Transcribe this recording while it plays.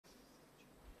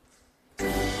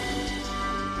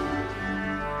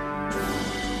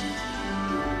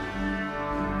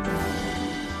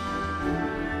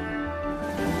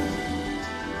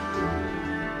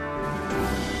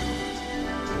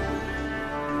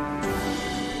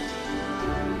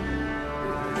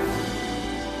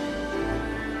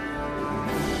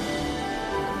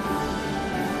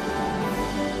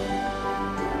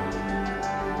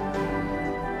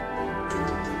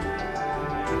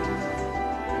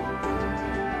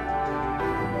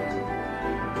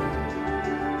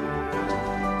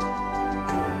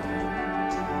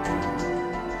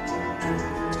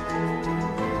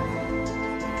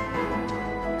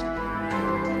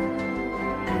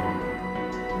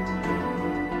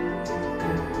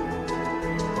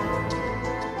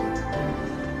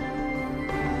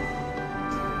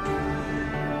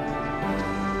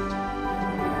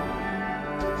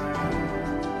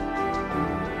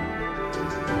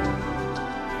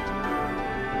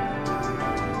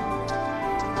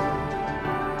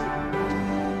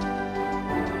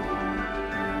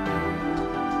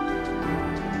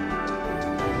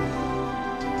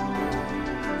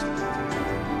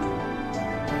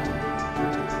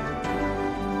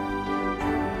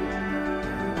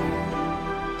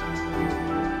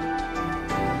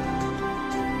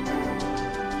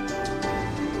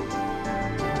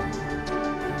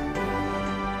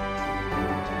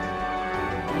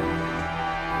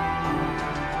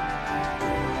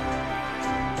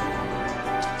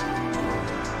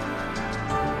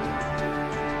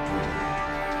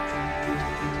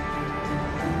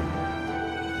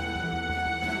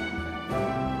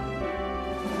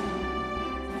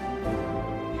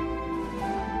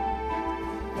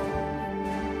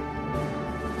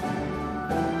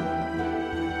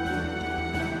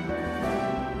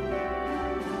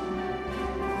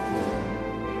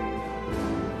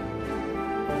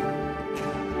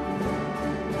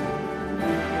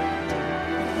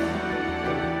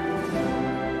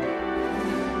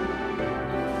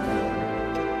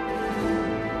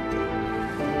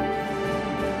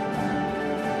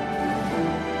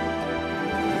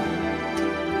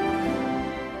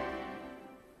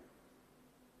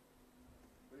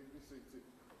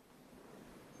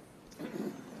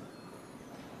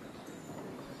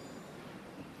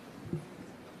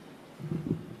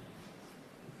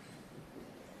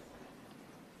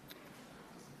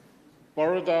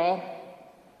Bore da,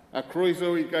 a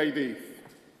croeso I Gaerdydd.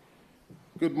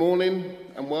 Good morning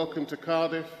and welcome to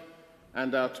Cardiff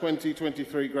and our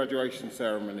 2023 graduation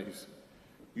ceremonies.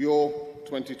 Your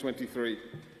 2023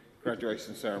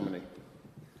 graduation ceremony.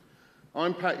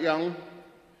 I'm Pat Young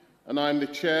and I'm the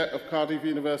chair of Cardiff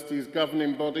University's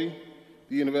governing body,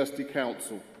 the University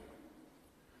Council.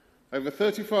 Over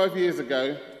 35 years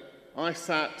ago, I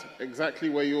sat exactly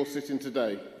where you're sitting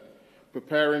today,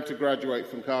 preparing to graduate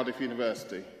from Cardiff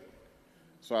University.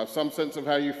 So I have some sense of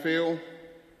how you feel,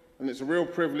 and it's a real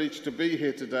privilege to be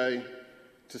here today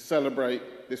to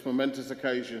celebrate this momentous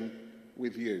occasion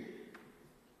with you.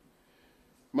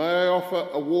 May I offer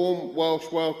a warm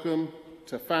Welsh welcome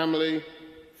to family,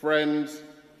 friends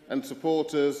and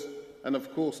supporters, and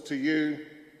of course to you,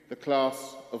 the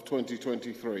class of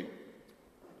 2023.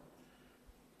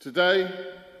 Today,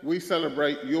 we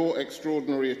celebrate your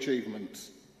extraordinary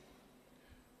achievements.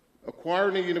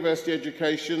 Acquiring a university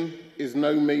education is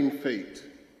no mean feat,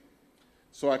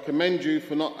 so I commend you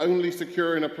for not only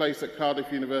securing a place at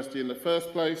Cardiff University in the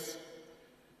first place,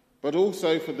 but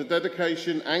also for the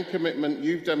dedication and commitment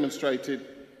you've demonstrated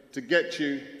to get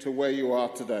you to where you are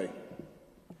today.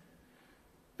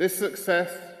 This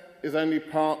success is only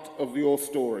part of your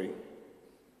story.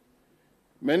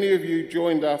 Many of you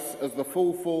joined us as the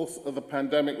full force of the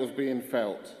pandemic was being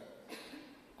felt.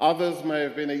 Others may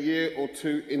have been a year or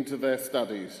two into their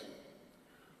studies.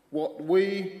 What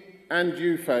we and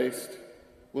you faced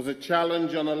was a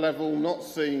challenge on a level not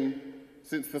seen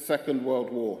since the Second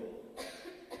World War.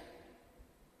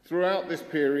 Throughout this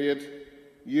period,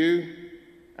 you,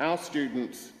 our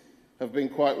students, have been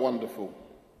quite wonderful.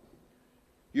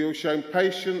 You have shown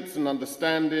patience and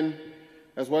understanding,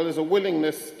 as well as a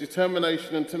willingness,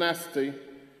 determination and tenacity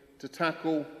to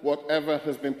tackle whatever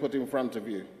has been put in front of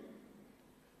you.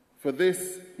 For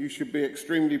this, you should be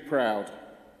extremely proud,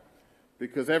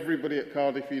 because everybody at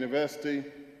Cardiff University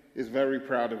is very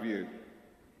proud of you.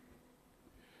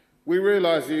 We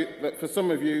realise that for some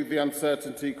of you, the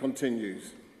uncertainty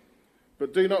continues.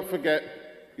 But do not forget,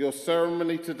 your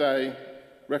ceremony today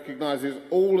recognises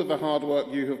all of the hard work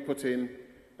you have put in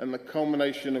and the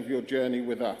culmination of your journey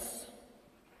with us.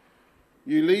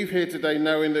 You leave here today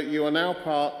knowing that you are now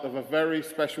part of a very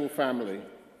special family,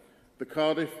 the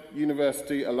Cardiff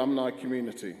University alumni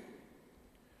community.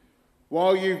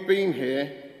 While you've been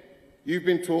here, you've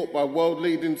been taught by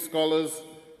world-leading scholars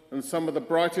and some of the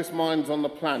brightest minds on the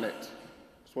planet.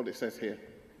 That's what it says here.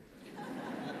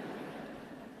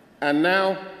 And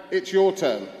now it's your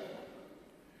turn.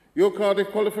 Your Cardiff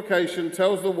qualification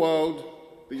tells the world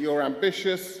that you're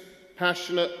ambitious,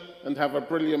 passionate, and have a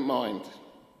brilliant mind.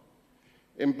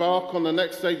 Embark on the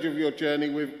next stage of your journey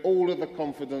with all of the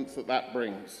confidence that that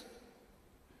brings.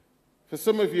 For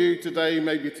some of you, today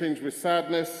may be tinged with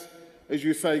sadness as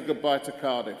you say goodbye to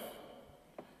Cardiff.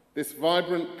 This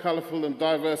vibrant, colourful and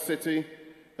diverse city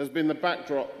has been the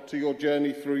backdrop to your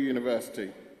journey through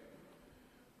university.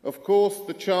 Of course,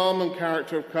 the charm and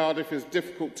character of Cardiff is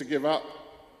difficult to give up,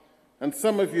 and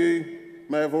some of you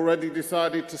may have already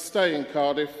decided to stay in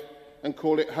Cardiff and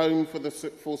call it home for the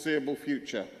foreseeable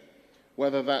future,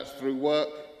 whether that's through work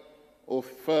or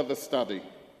further study.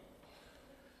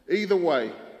 Either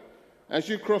way, as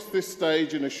you cross this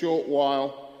stage in a short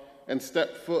while and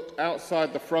step foot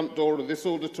outside the front door of this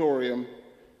auditorium,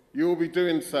 you will be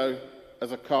doing so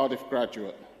as a Cardiff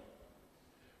graduate.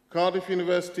 Cardiff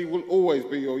University will always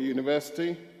be your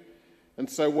university, and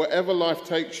so wherever life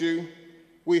takes you,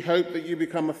 we hope that you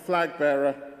become a flag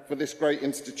bearer for this great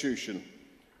institution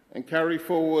and carry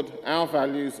forward our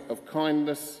values of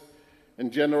kindness and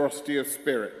generosity of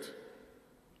spirit.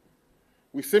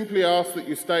 We simply ask that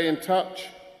you stay in touch,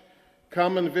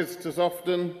 come and visit us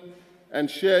often, and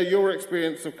share your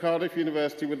experience of Cardiff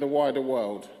University with the wider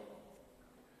world.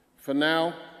 For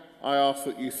now, I ask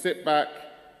that you sit back,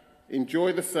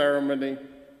 enjoy the ceremony,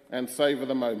 and savour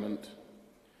the moment.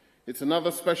 It's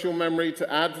another special memory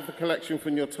to add to the collection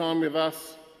from your time with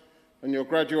us, and your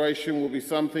graduation will be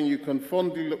something you can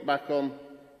fondly look back on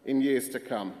in years to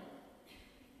come.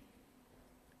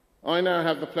 I now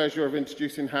have the pleasure of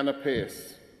introducing Hannah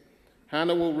Pearce.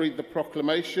 Hannah will read the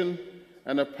proclamation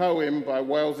and a poem by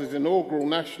Wales's inaugural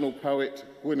national poet,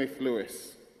 Gwyneth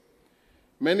Lewis.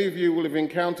 Many of you will have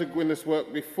encountered Gwyneth's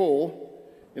work before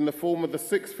in the form of the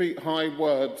 6-feet-high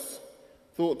words,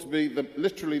 thought to be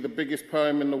literally the biggest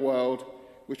poem in the world,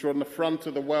 which are on the front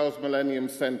of the Wales Millennium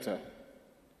Centre.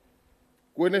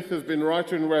 Gwyneth has been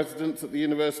writer-in-residence at the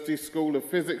University School of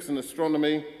Physics and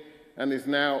Astronomy and is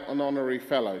now an honorary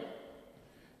fellow.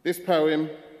 This poem,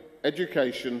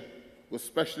 Education, was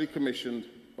specially commissioned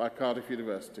by Cardiff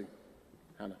University.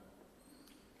 Hannah.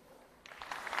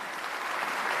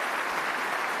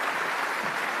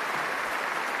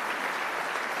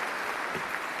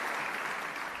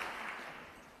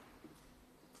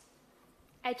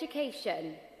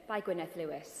 Education by Gwyneth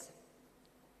Lewis.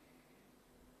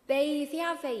 Beiddi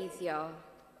a feiddio,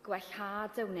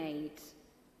 gwellhad y wneud,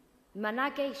 myna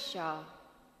geisio,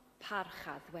 parch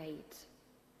a ddweud.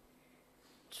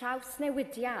 Traws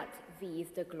newidiad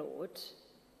fydd dy glod,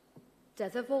 dy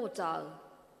ddyfodol,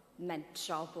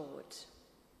 mentro bod.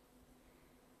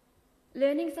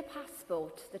 Learning's a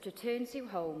passport that returns you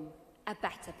home a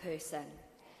better person.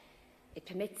 It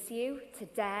permits you to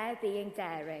dare being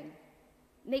daring,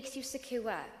 makes you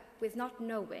secure with not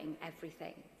knowing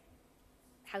everything,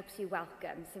 helps you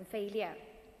welcome some failure,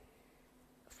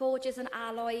 forges an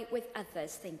alloy with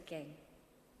others' thinking.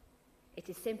 It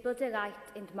is simple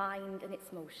delight in mind and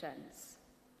its motions.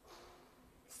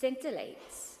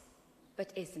 Scintillates,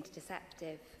 but isn't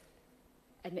deceptive.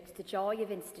 Amidst the joy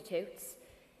of institutes,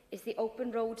 is the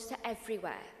open road to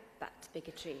everywhere but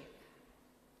bigotry.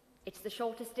 It's the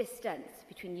shortest distance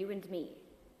between you and me,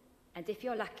 and if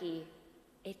you're lucky,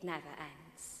 it never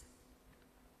ends.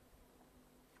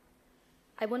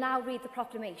 I will now read the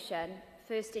proclamation,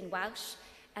 first in Welsh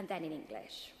and then in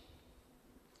English.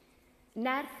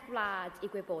 Nerth gwlad I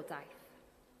gwybodaeth.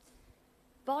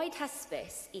 Boed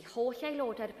hysbys I holl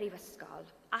aelodau'r Brifysgol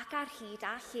ac ar hyd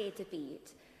a lled y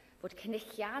byd fod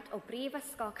cynhyrchiad o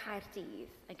Brifysgol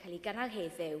Caerdydd yn cael ei gynnal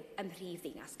heddiw ym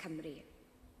Mhrifddinas Cymru.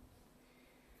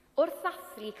 Wrth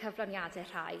ddathlu cyflwyniadau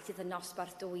rhai sydd yn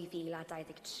nosbarth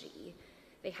 2023,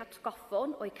 fe'i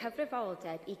hatgoffwn o'i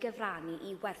cyfrifoldeb I gyfrannu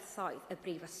I werthoedd y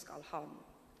brifysgol hon.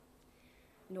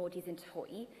 Nod iddynt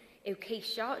hwy yw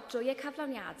ceisio drwy y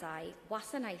cyflawniadau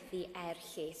wasanaethu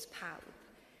lles pawb,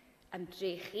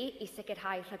 ymdrechu I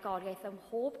sicrhau rhagoriaeth ym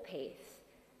mhob peth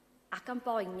ac yn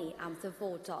boeni am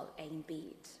ddyfodol ein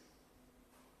byd.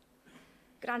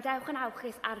 Grandewch yn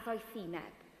awchus ar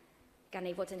ddoethineb, gan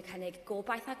ei fod yn cynnig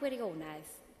gobaith a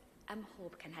gwirionedd ym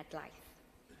mhob cenhedlaeth.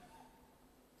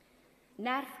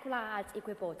 Nerth gwlad I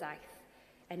gwybodaeth,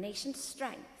 a nation's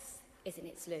strength is in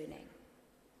its learning.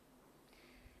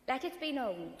 Let it be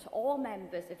known to all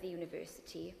members of the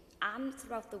university and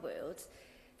throughout the world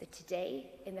that today,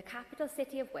 in the capital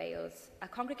city of Wales, a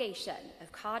congregation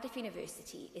of Cardiff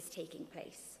University is taking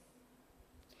place.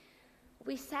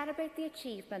 We celebrate the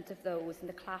achievement of those in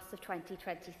the class of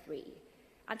 2023,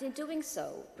 and in doing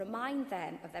so, remind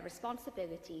them of their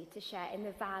responsibility to share in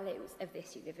the values of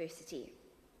this university.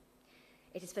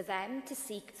 It is for them to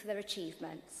seek to their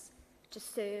achievements, to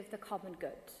serve the common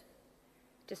good,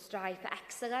 to strive for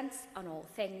excellence on all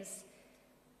things,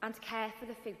 and care for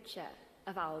the future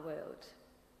of our world.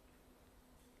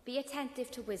 Be attentive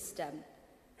to wisdom,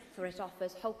 for it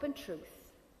offers hope and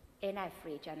truth in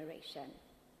every generation.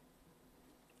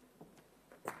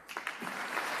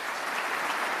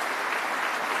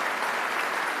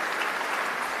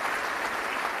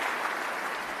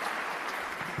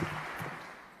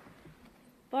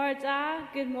 Bore da,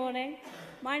 good morning.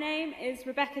 My name is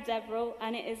Rebecca Deverell,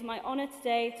 and it is my honour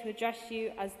today to address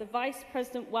you as the Vice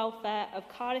President Welfare of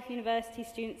Cardiff University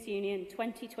Students' Union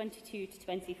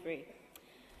 2022-23.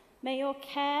 May your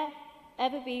care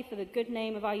ever be for the good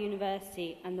name of our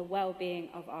university and the well-being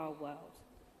of our world.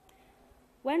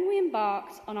 When we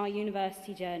embarked on our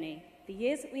university journey, the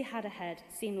years that we had ahead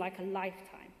seemed like a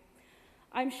lifetime.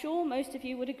 I'm sure most of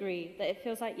you would agree that it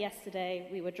feels like yesterday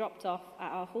we were dropped off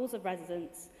at our halls of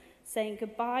residence, saying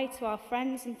goodbye to our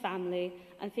friends and family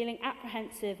and feeling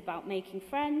apprehensive about making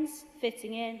friends,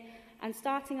 fitting in, and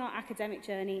starting our academic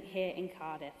journey here in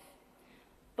Cardiff.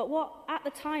 But what at the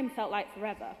time felt like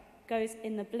forever goes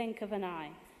in the blink of an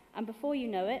eye, and before you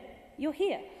know it, you're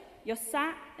here. You're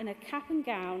sat in a cap and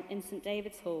gown in St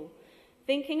David's Hall,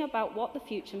 thinking about what the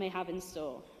future may have in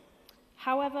store.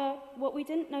 However, what we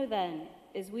didn't know then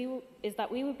is that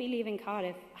we would be leaving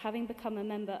Cardiff having become a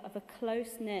member of a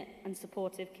close-knit and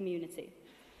supportive community.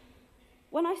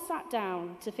 When I sat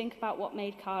down to think about what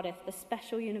made Cardiff the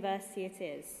special university it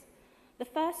is, the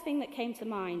first thing that came to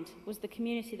mind was the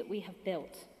community that we have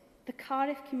built. The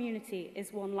Cardiff community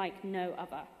is one like no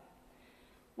other.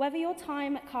 Whether your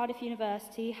time at Cardiff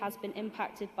University has been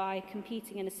impacted by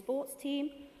competing in a sports team,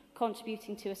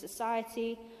 contributing to a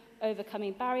society,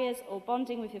 overcoming barriers, or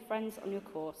bonding with your friends on your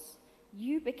course,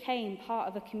 you became part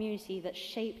of a community that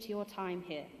shaped your time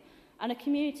here, and a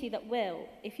community that will,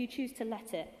 if you choose to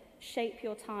let it, shape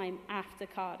your time after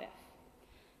Cardiff.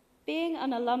 Being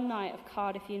an alumni of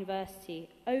Cardiff University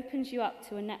opens you up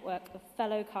to a network of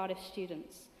fellow Cardiff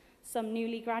students, some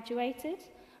newly graduated,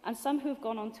 and some who have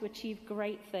gone on to achieve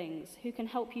great things, who can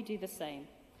help you do the same.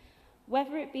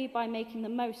 Whether it be by making the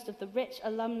most of the rich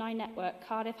alumni network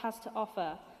Cardiff has to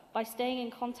offer, by staying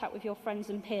in contact with your friends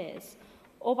and peers,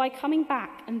 or by coming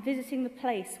back and visiting the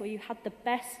place where you had the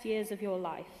best years of your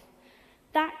life.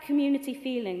 That community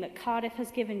feeling that Cardiff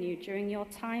has given you during your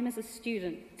time as a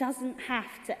student doesn't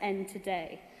have to end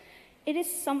today. It is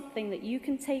something that you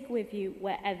can take with you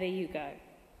wherever you go.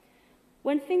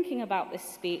 When thinking about this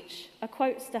speech, a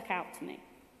quote stuck out to me.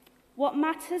 What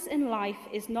matters in life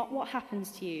is not what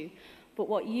happens to you, but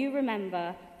what you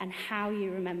remember and how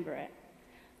you remember it.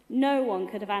 No one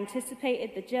could have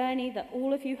anticipated the journey that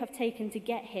all of you have taken to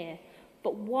get here,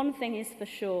 but one thing is for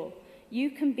sure. You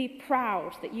can be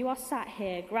proud that you are sat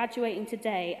here graduating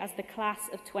today as the class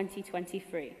of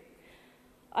 2023.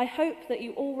 I hope that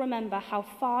you all remember how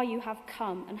far you have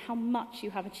come and how much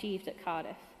you have achieved at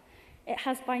Cardiff. It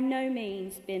has by no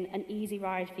means been an easy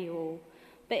ride for you all,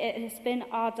 but it has been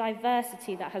our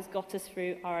diversity that has got us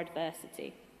through our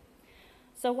adversity.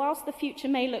 So whilst the future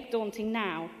may look daunting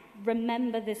now,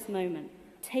 remember this moment.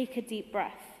 Take a deep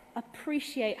breath.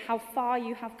 Appreciate how far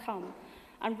you have come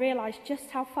and realise just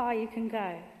how far you can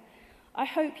go. I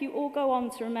hope you all go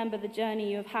on to remember the journey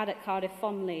you have had at Cardiff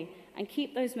fondly and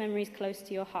keep those memories close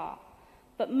to your heart.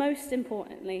 But most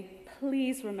importantly,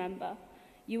 please remember,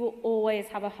 you will always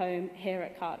have a home here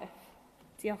at Cardiff.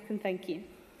 Diolch and thank you.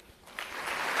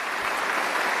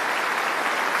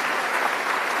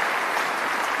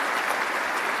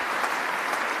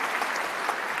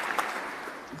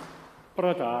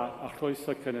 Bore da a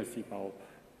chroeso cynnes I bawb.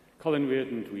 Colin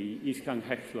Reardon dwi,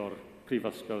 is-ganghellor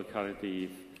Prifysgol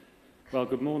Cardiff. Well,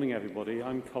 good morning everybody.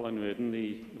 I'm Colin Reardon,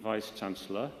 the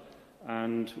Vice-Chancellor,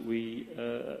 and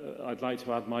I'd like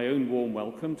to add my own warm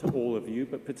welcome to all of you,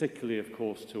 but particularly, of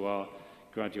course, to our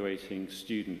graduating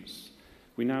students.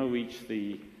 We now reach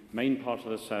the main part of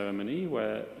the ceremony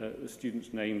where the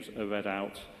students' names are read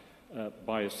out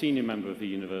by a senior member of the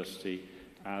university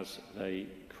as they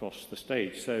cross the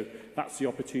stage. So that's the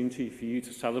opportunity for you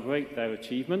to celebrate their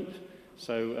achievement.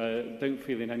 So don't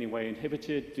feel in any way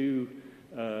inhibited. Do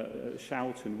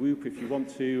shout and whoop if you want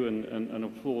to and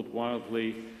applaud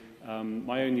wildly.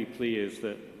 My only plea is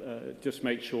that just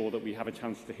make sure that we have a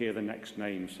chance to hear the next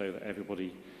name so that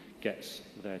everybody gets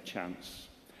their chance.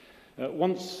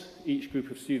 Once each group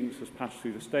of students has passed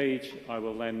through the stage, I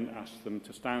will then ask them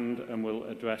to stand and will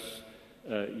address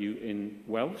you in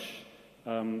Welsh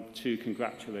to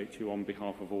congratulate you on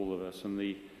behalf of all of us. And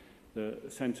the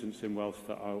sentence in Welsh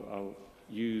that I'll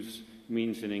use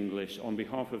means in English, on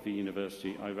behalf of the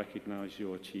university, I recognise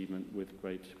your achievement with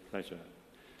great pleasure.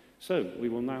 So we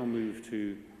will now move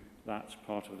to that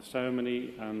part of the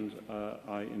ceremony, and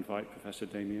I invite Professor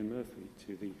Damien Murphy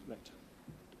to the lecture.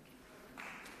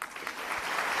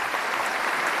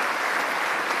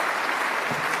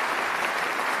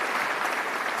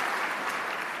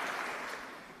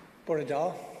 Bore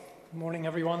da. Good morning,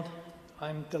 everyone.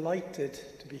 I'm delighted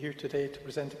to be here today to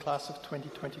present the class of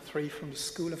 2023 from the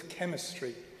School of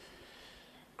Chemistry.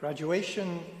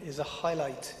 Graduation is a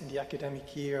highlight in the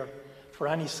academic year for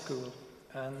any school,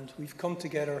 and we've come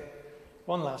together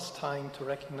one last time to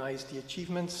recognise the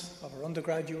achievements of our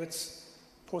undergraduates,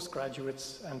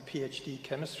 postgraduates and PhD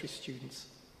chemistry students.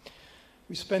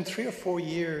 We spent 3 or 4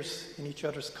 years in each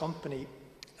other's company,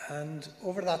 and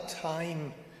over that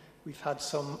time we've had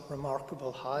some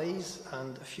remarkable highs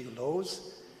and a few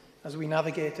lows as we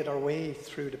navigated our way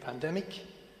through the pandemic,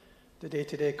 the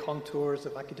day-to-day contours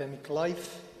of academic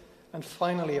life, and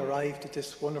finally arrived at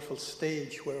this wonderful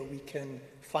stage where we can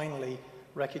finally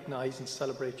recognise and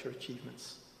celebrate your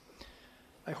achievements.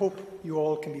 I hope you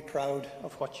all can be proud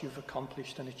of what you've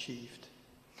accomplished and achieved.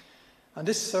 And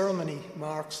this ceremony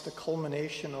marks the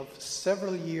culmination of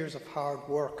several years of hard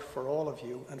work for all of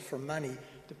you, and for many,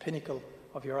 the pinnacle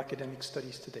of your academic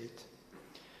studies to date.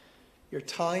 Your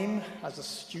time as a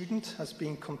student has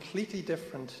been completely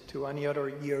different to any other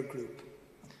year group.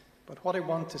 But what I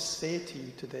want to say to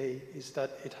you today is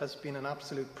that it has been an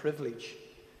absolute privilege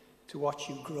to watch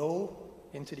you grow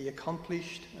into the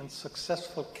accomplished and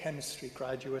successful chemistry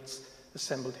graduates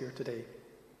assembled here today.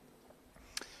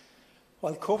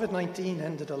 While COVID-19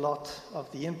 ended a lot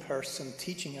of the in-person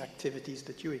teaching activities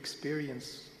that you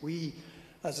experience, we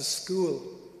as a school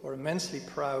were immensely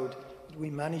proud that we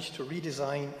managed to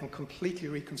redesign and completely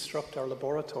reconstruct our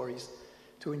laboratories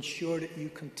to ensure that you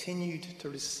continued to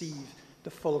receive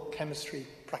the full chemistry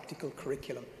practical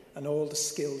curriculum and all the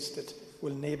skills that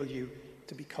will enable you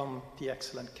to become the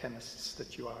excellent chemists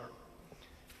that you are.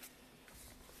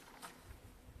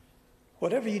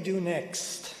 Whatever you do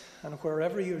next, and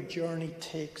wherever your journey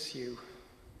takes you,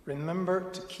 remember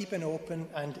to keep an open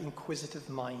and inquisitive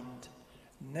mind.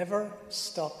 Never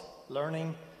stop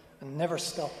learning and never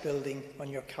stop building on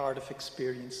your Cardiff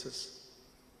experiences.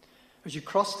 As you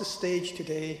cross the stage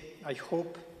today, I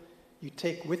hope you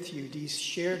take with you these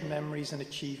shared memories and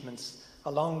achievements,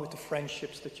 along with the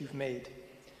friendships that you've made.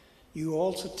 You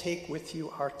also take with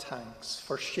you our thanks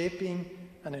for shaping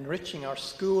and enriching our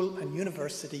school and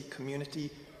university community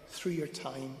through your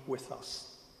time with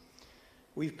us.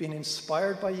 We've been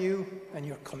inspired by you and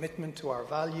your commitment to our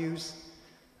values,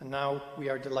 and now we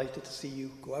are delighted to see you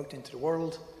go out into the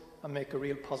world and make a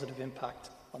real positive impact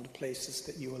on the places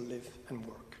that you will live and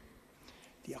work.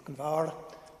 Diolch yn fawr,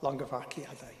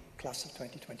 llongyfarchiadau, class of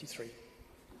 2023.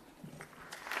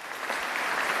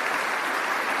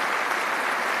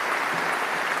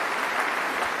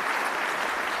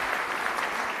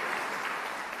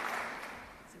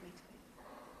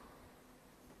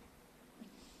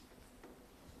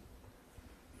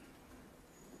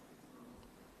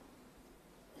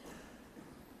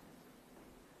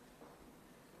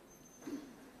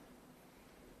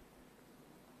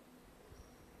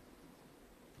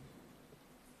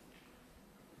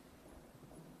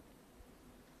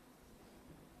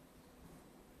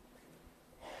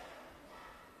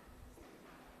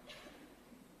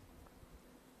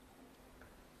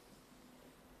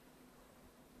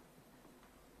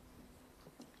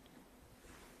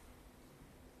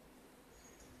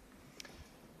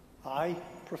 I,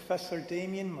 Professor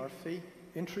Damien Murphy,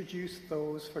 introduce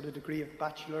those for the degree of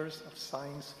Bachelors of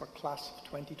Science for Class of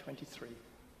 2023.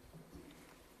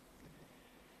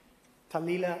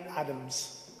 Talila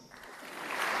Adams.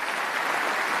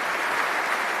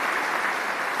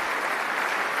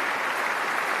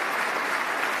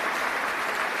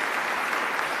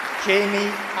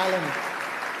 Jamie Allen.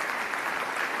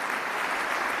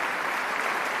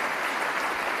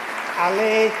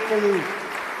 Ale Peru.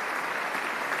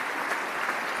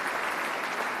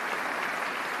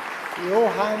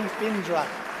 Johan Bindra.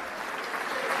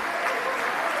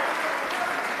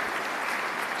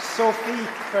 Sophie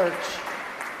Birch.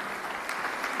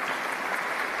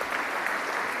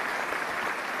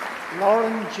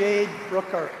 Lauren Jade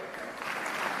Brooker.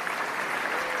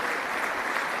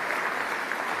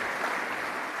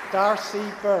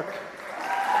 Darcy Burke.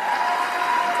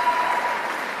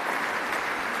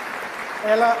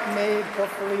 Ella May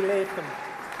Buffley Latham.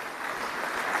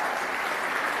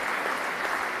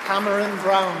 Cameron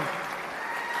Brown.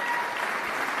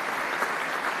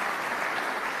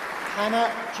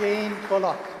 Hannah Jane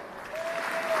Bullock.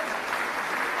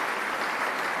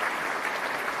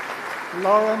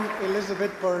 Lauren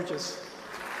Elizabeth Burgess.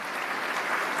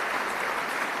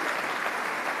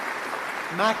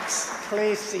 Max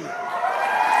Clacy.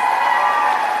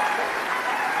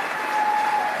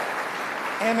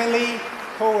 Emily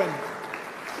Cohen.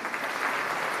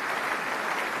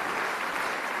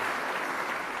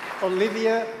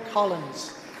 Olivia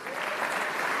Collins.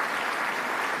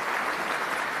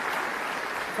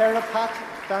 Therapat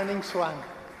Darning Swan.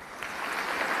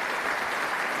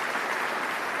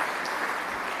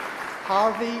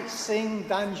 Harvey Singh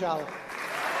Danjal.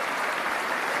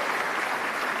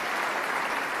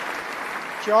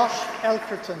 Josh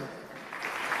Elkerton.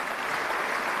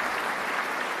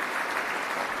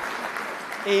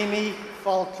 Amy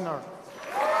Faulkner.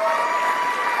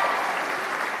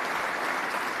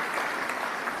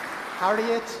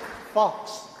 Harriet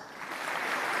Fox.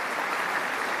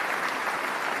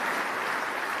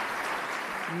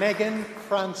 Megan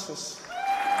Francis.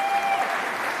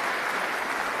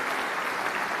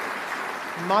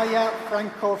 Maya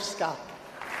Frankowska.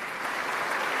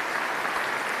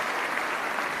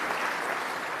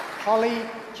 Holly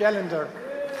Jellender.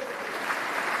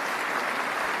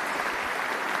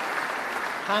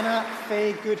 Hannah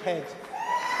Faye Goodhead.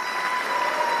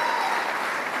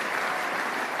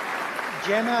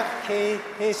 Jenna K.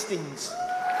 Hastings.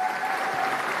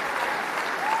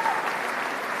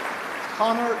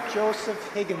 Connor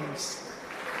Joseph Higgins.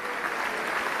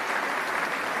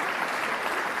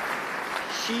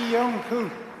 Shi Young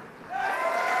Hu.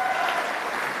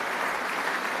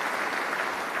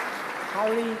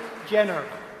 Harry Jenner.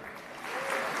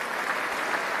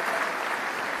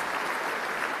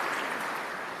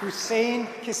 Hussein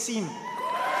Kassim.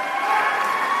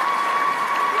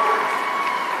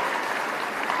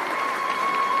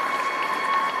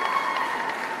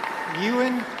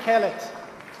 Ewan Kellett.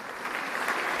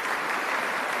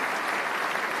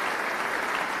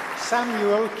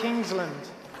 Samuel Kingsland.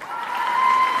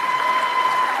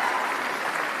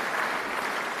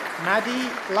 Maddie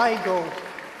Ligo.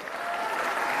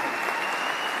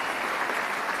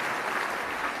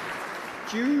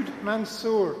 Jude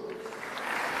Mansour.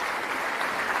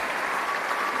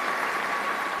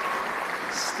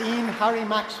 Steen Harry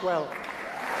Maxwell.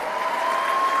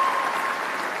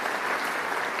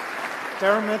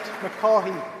 Dermot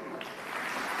McCaughey.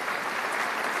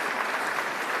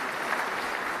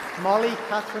 Molly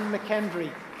Catherine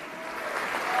McKendry.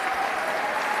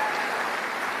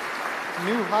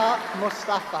 Nuha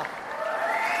Mustafa,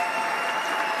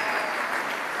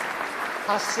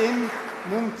 Hassim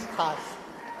Mumtaz,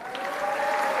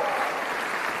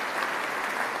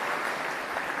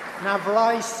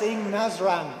 Navrai Singh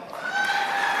Nazran,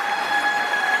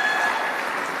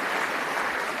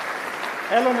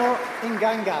 Eleanor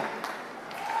Inganga,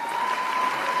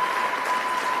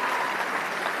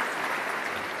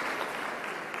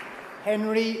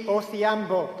 Henry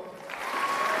Othiambo,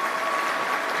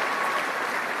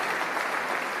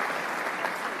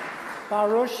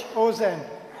 Baruch Ozen,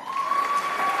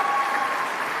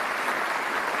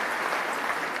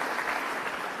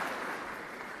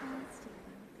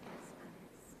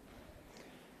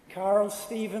 Carl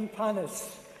Stephen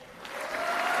Panis,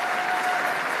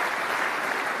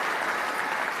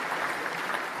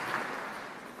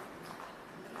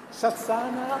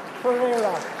 Satsana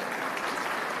Pereira,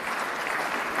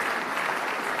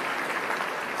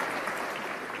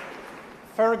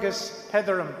 Fergus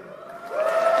Petheram,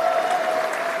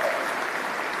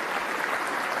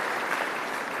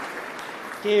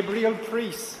 Gabriel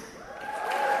Priest,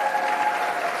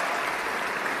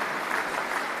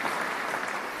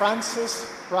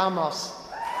 Francis Ramos,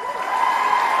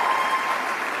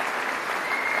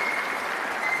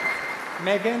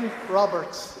 Megan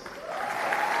Roberts,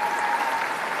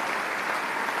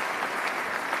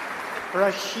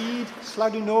 Rashid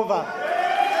Sladunova,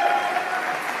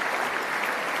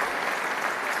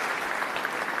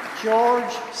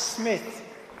 George Smith,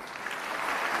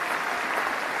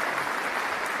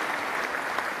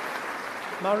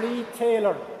 Marie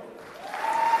Taylor,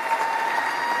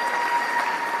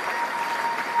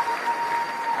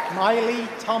 Miley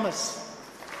Thomas,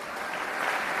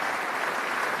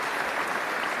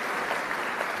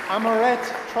 Amaret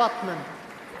Trotman,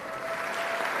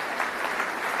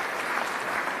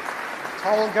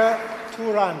 Tolga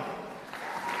Turan,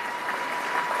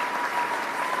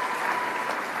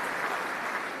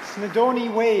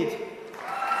 Snedoni Wade,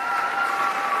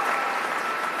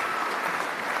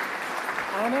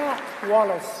 Anna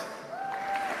Wallace,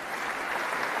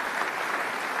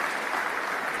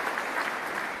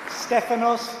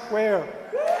 Stephanos Ware,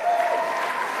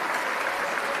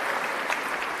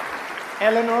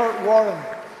 Eleanor Warren,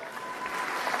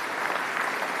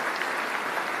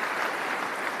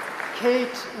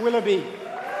 Kate Willoughby,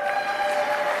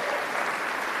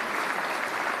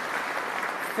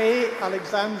 Faye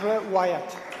Alexandra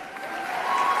Wyatt,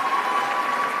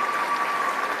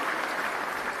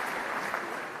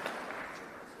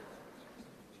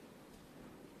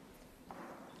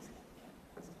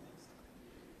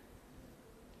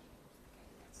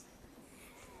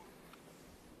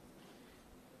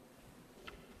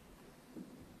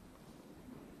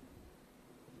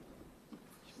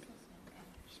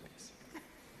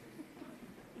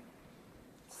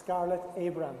 Scarlett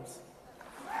Abrams,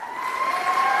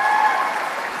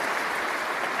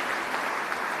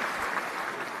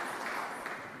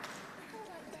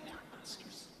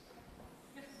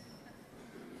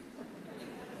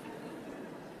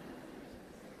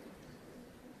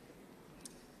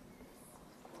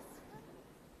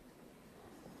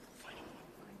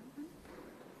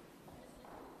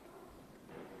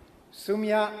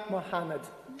 Sumya Mohammed,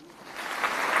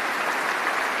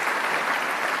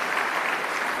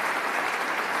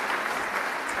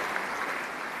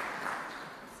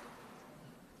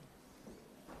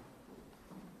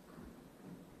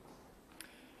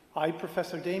 I,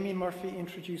 Professor Damien Murphy,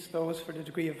 introduce those for the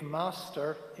degree of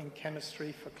Master in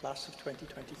Chemistry for class of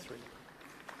 2023.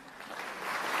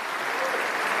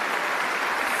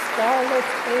 Scarlett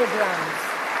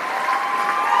Abrams,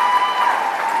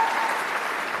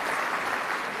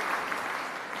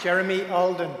 Jeremy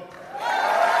Alden,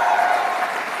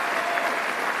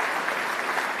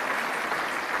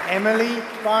 Emily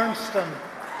Barnston,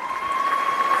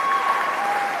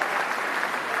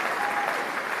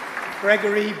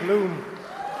 Gregory Bloom,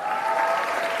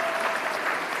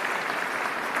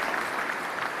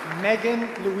 Megan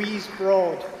Louise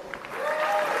Broad,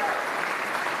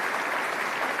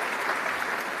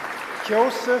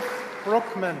 Joseph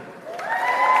Brookman,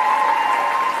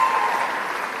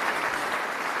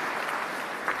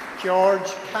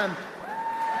 George Camp,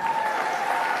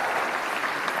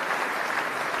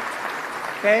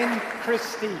 Ben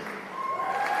Christie,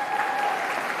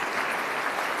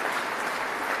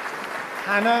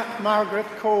 Hannah Margaret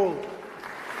Cole,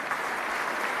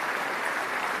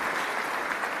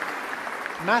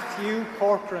 Matthew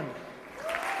Corcoran,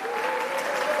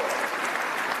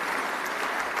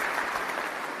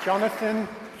 Jonathan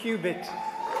Cubitt,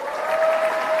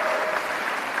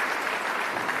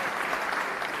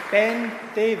 Ben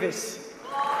Davis,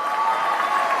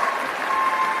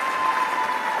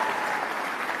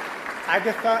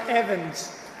 Agatha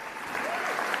Evans.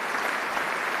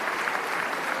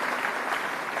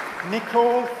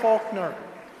 Nicole Faulkner.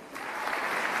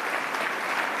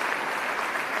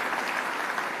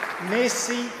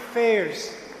 Macy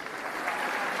Fairs.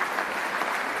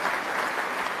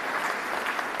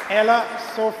 Ella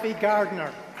Sophie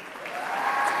Gardner.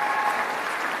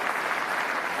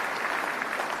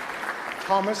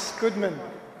 Thomas Goodman.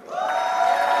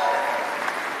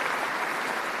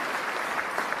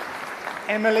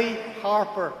 Emily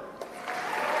Harper.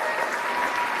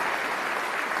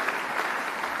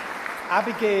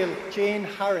 Abigail Jane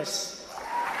Harris.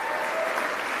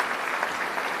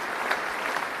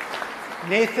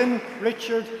 Nathan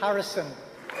Richard Harrison.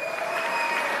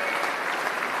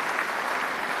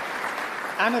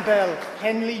 Annabelle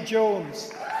Henley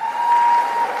Jones.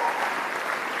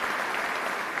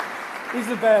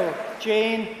 Isabel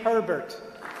Jane Herbert.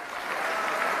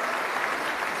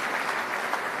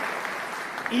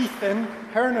 Ethan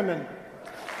Herneman.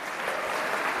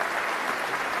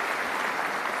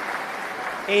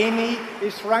 Amy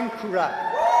Isrankura.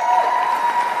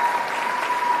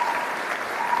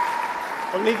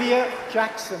 Olivia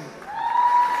Jackson.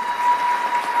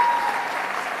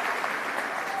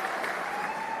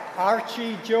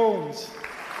 Archie Jones.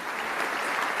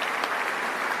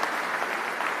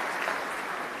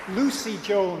 Lucy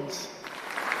Jones.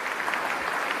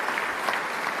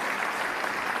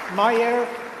 Mayer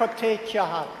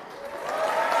Kotechaha.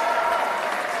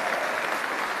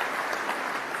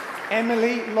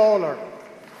 Emily Lawler.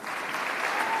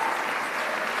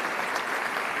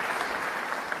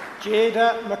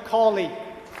 Jada McCauley.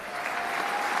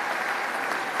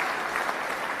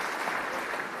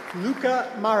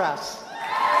 Luca Maras.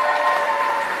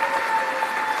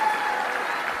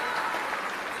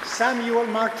 Samuel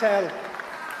Martel.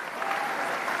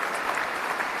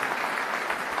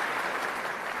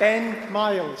 Ben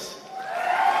Miles.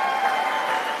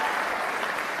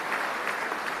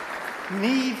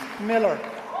 Neve Miller.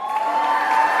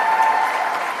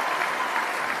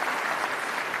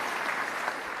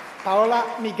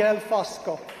 Paola Miguel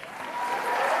Fosco.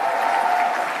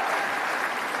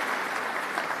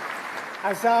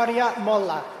 Azaria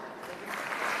Molla.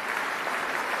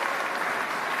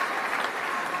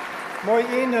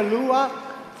 Moyena Lua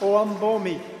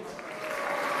Oambomi.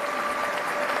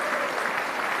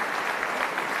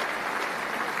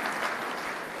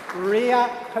 Ria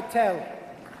Patel.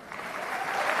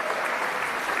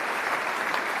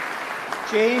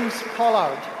 James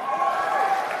Pollard.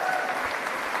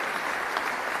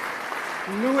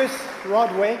 Lewis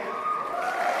Rodway.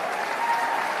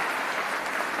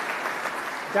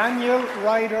 Daniel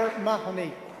Ryder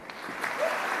Mahoney.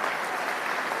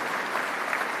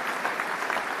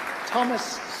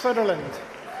 Thomas Sutherland.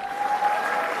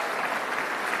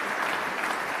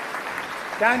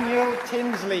 Daniel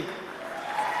Tinsley.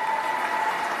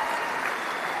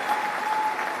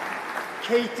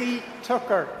 Katie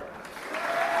Tucker.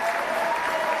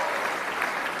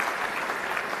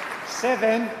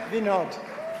 Seven Vinod.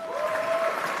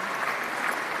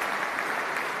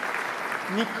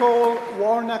 Nicole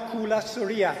Warnakula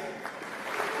Surya.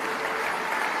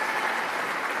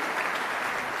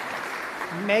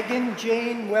 Megan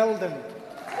Jane Weldon.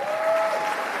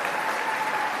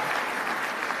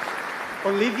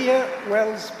 Olivia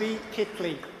Wellesby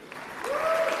Kitley.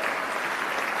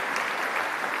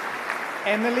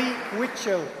 Emily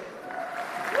Witchell.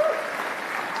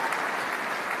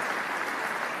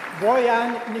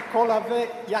 Boyan Nikolave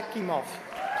Yakimov.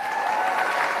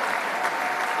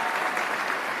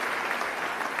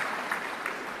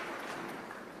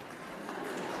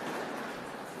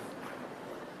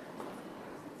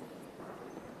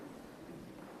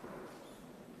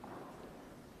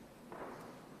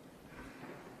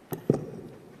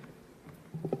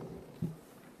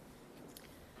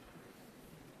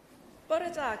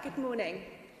 Good morning.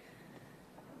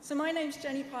 So my name's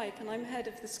Jenny Pike and I'm head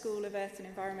of the School of Earth and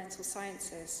Environmental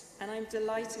Sciences, and I'm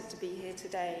delighted to be here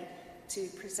today to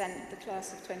present the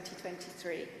class of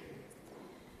 2023.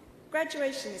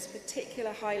 Graduation is a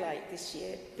particular highlight this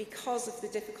year because of the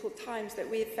difficult times that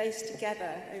we have faced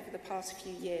together over the past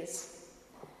few years.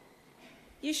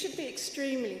 You should be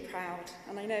extremely proud,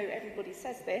 and I know everybody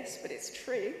says this, but it's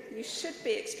true. You should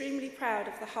be extremely proud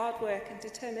of the hard work and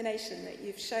determination that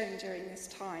you've shown during this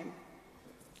time.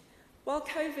 While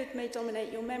COVID may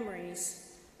dominate your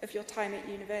memories of your time at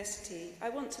university, I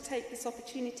want to take this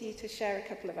opportunity to share a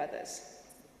couple of others.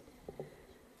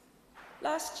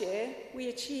 Last year, we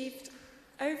achieved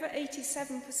over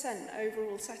 87%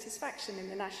 overall satisfaction in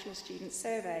the National Student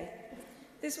Survey.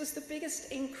 This was the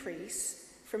biggest increase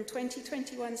from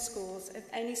 2021 scores of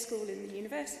any school in the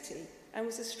university, and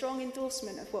was a strong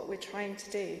endorsement of what we're trying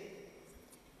to do.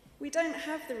 We don't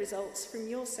have the results from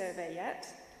your survey yet,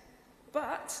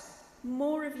 but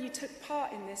more of you took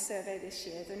part in this survey this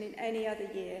year than in any other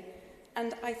year,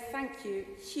 and I thank you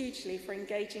hugely for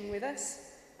engaging with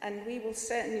us, and we will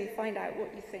certainly find out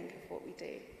what you think of what we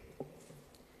do.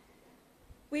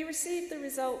 We received the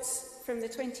results from the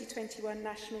 2021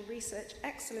 National Research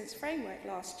Excellence Framework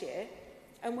last year,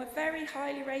 and were very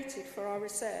highly rated for our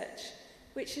research,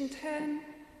 which in turn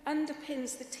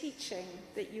underpins the teaching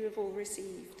that you have all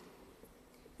received.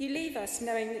 You leave us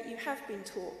knowing that you have been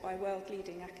taught by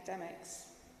world-leading academics.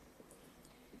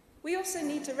 We also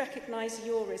need to recognise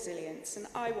your resilience, and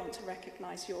I want to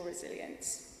recognise your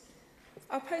resilience.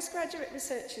 Our postgraduate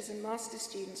researchers and master's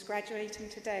students graduating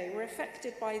today were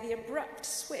affected by the abrupt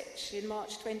switch in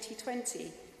March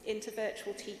 2020 into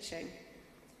virtual teaching.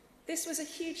 This was a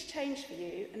huge change for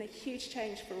you and a huge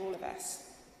change for all of us.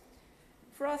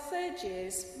 For our third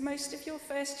years, most of your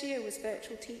first year was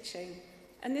virtual teaching,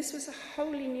 and this was a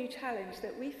wholly new challenge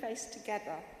that we faced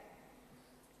together.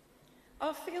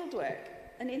 Our fieldwork,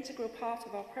 an integral part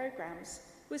of our programmes,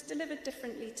 was delivered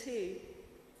differently too.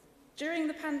 During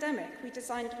the pandemic, we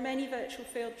designed many virtual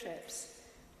field trips,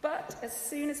 but as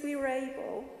soon as we were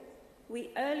able,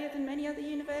 earlier than many other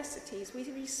universities, we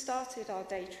restarted our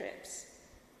day trips.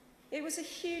 It was a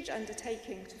huge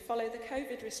undertaking to follow the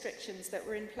COVID restrictions that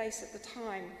were in place at the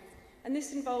time, and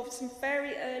this involved some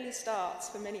very early starts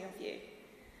for many of you.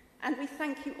 And we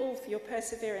thank you all for your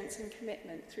perseverance and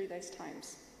commitment through those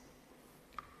times.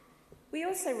 We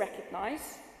also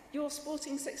recognise your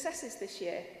sporting successes this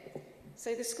year.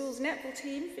 So the school's netball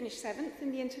team finished 7th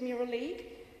in the Intramural League,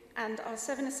 and our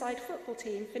 7-a-side football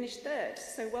team finished 3rd,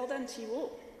 so well done to you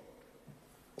all.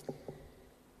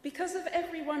 Because of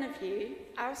every one of you,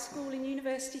 our school and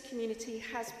university community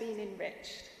has been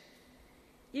enriched.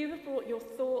 You have brought your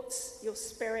thoughts, your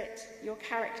spirit, your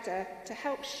character to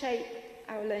help shape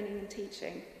our learning and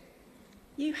teaching.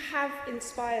 You have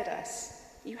inspired us.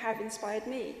 You have inspired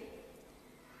me.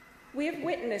 We have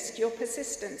witnessed your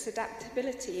persistence,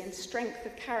 adaptability, and strength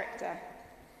of character.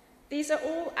 These are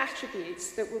all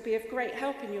attributes that will be of great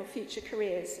help in your future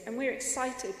careers, and we're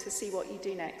excited to see what you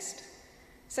do next.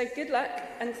 So good luck,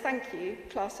 and thank you,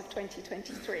 class of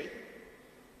 2023.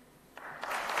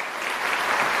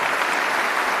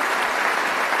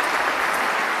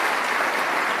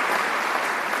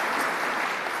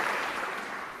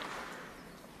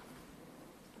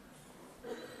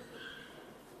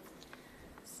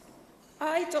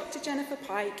 I, Dr. Jennifer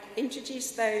Pike,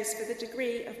 introduce those for the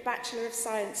degree of Bachelor of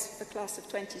Science for class of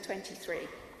 2023.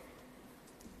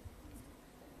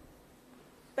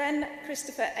 Ben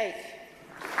Christopher Aich.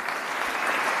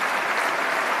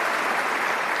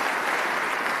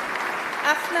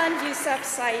 Afnan Yousaf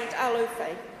Saeed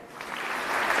Al-Oufay.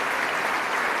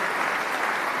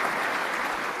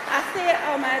 Athir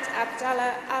Ahmed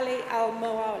Abdallah Ali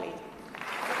Al-Mawali.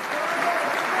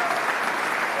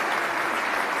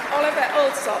 Oliver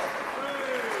Olsop.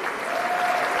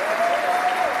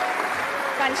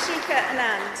 Vanshika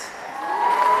Anand.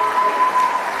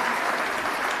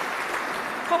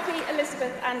 Poppy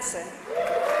Elizabeth Anson.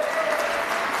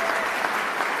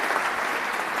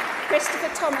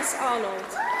 Christopher Thomas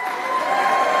Arnold.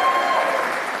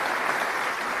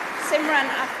 Simran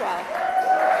Akwal.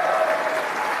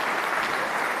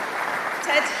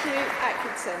 Ted Hugh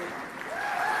Atkinson.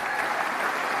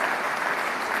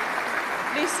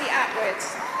 Lucy Atwood.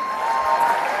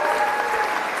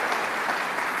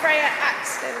 Freya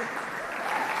Axton.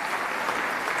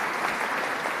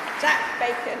 Jack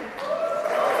Bacon.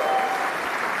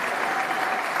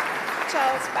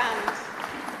 Charles Band.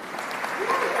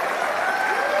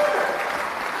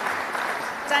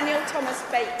 Daniel Thomas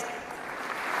Bate.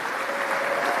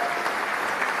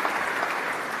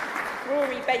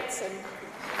 Rory Bateson.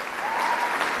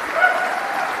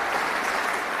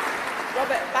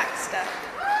 Robert Baxter.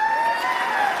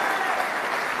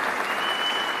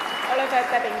 Oliver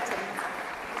Bebbington.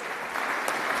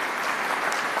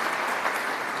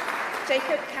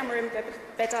 Jacob Cameron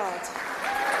Bedard.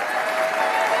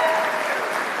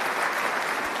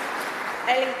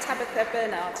 Ellie Tabitha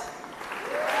Bernard.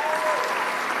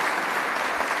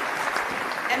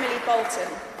 Emily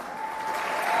Bolton.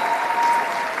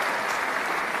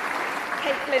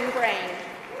 Caitlin Brain.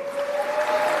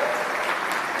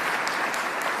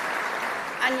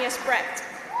 Agnes Brett.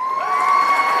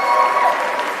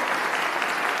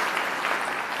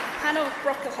 Hannah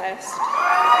Brocklehurst.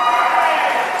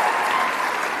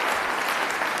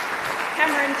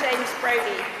 Cameron James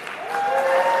Brody.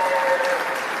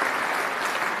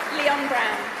 Leon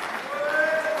Brown.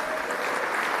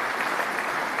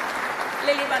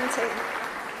 Lily Bunting.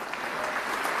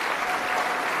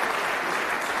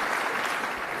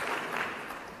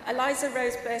 Eliza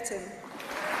Rose Burton.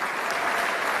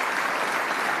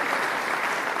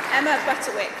 Emma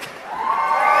Butterwick.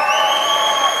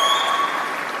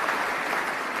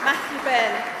 Matthew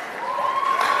Byrne.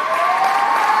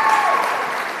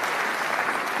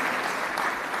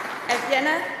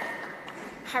 Eviena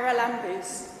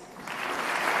Haralambus.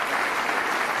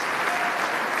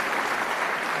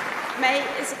 May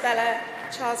Isabella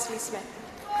Charsley Smith.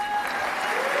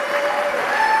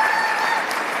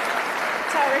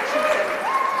 Tara Cheetham.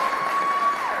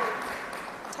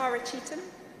 Tara Cheetham.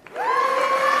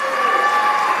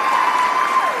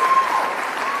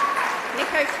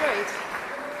 Nico Freud.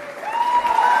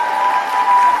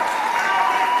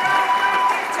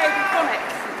 Toby Connick.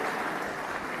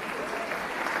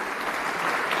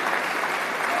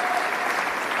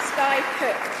 Sky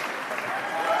Cook.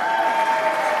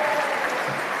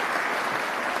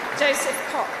 Joseph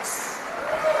Cox.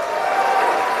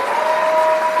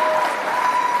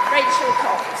 Rachel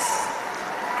Cox.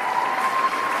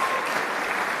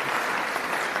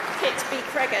 Kit B.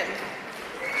 Cregan.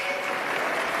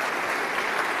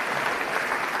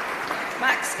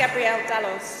 Max Gabriel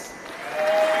Dallos.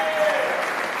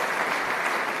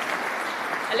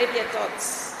 Olivia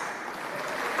Dodds.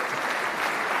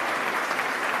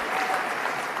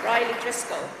 Riley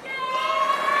Driscoll.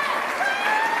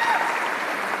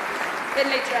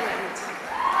 Finlay Drummond.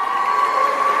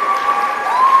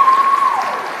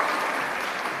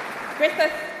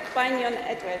 Griffith Banyon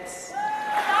Edwards.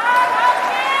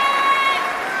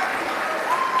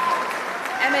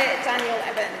 Emma Daniel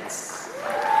Evans.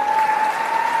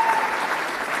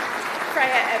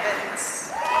 Freya Evans.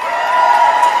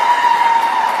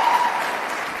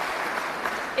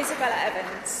 Isabella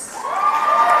Evans.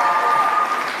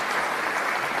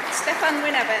 Stefan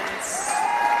Wynne Evans.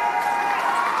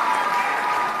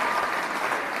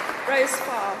 Rose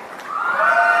Farr.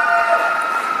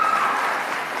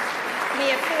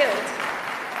 Mia Field.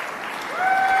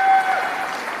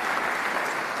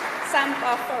 Sam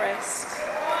Barr Forrest.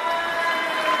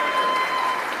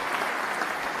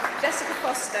 Jessica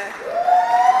Foster.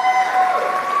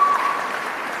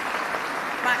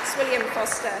 Max William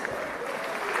Foster.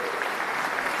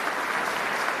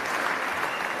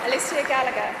 Alicia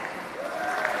Gallagher.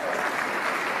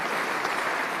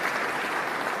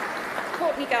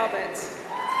 Courtney Garbett.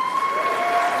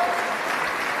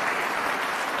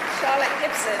 Charlotte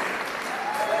Gibson.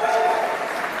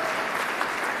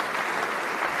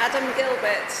 Adam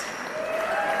Gilbert.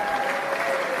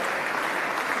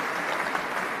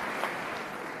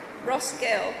 Ross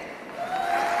Gill.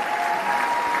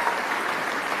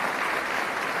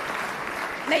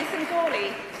 Nathan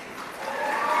Gawley.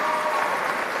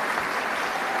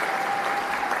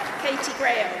 Katie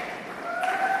Graham.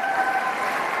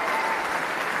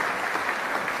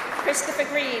 Christopher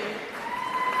Green.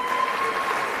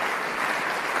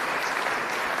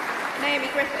 Naomi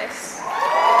Griffiths.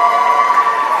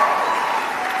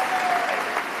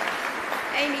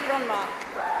 Amy Gronmark.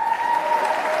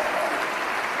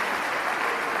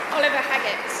 Oliver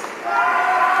Haggett.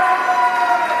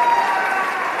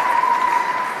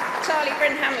 Charlie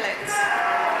Bryn Hamlet.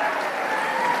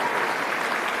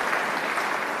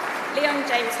 Leon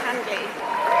James Handley.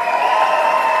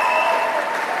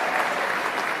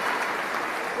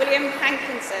 William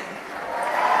Hankinson.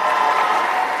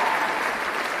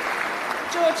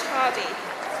 George Hardy.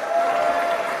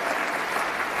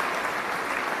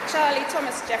 Charlie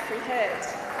Thomas Jeffrey Hurd.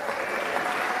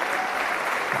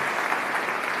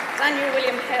 Daniel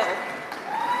William Hill.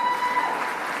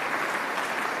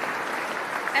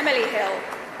 Emily Hill.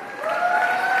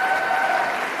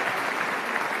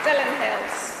 Dylan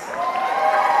Hills.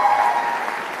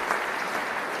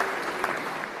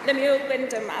 Lemuel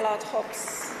Wyndham Allard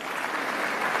Hobbs.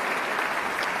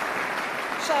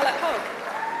 Charlotte Hogg.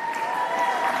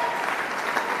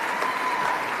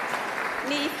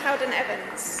 Neve Howden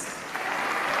Evans.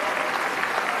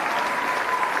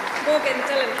 Morgan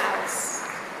Dillenhouse.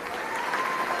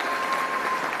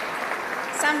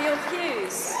 Samuel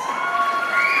Hughes.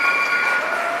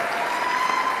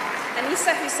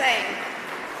 Anissa Hussain.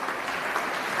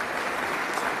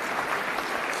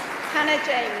 Hannah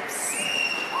James.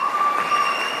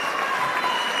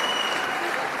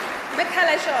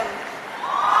 Michaela Jean.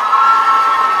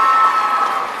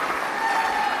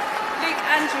 Luke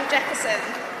Andrew Jefferson.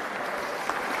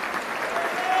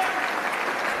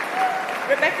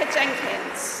 Rebecca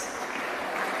Jenkins.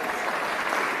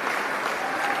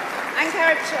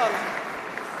 Ankara Chon.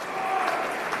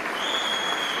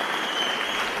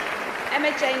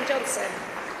 Emma Jane Johnson.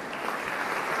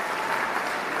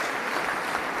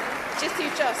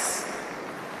 Jithu Joss.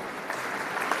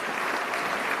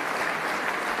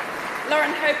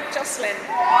 Lauren Hope Jocelyn.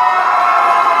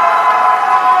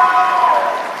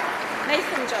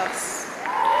 Nathan Joss.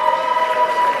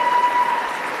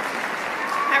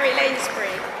 Harry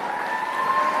Lanesbury.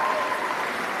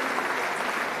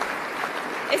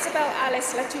 Isabel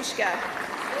Alice Latushka.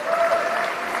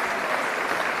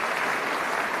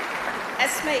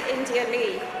 Esme India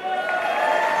Lee.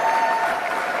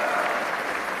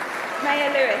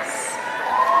 Maya Lewis.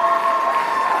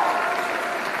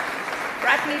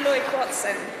 Bradley Lloyd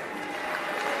Watson.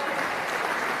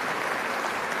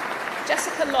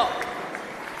 Jessica Locke.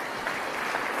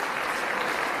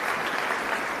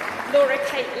 Laura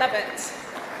Kate Lovett.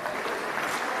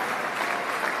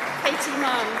 Katie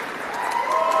Mann.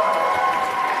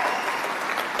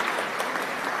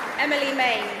 Emily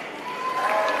Main.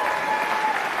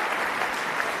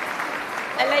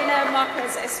 Elena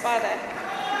Marquez Espada.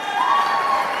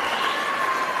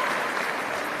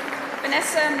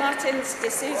 Vanessa Martins de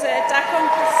Souza Dacon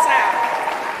Casau.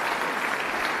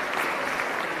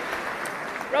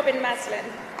 Robin Maslin.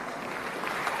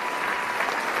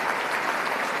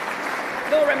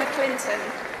 Laura McClinton.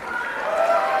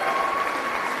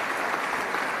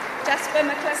 Jasper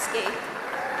McCluskey.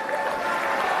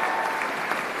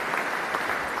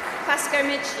 Pasco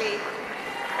Midgley.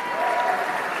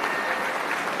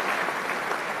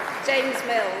 James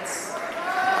Mills.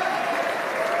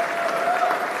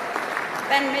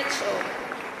 Ben Mitchell.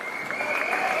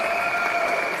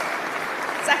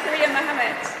 Zachariah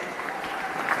Mohammed.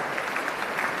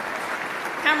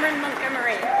 Cameron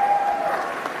Montgomery.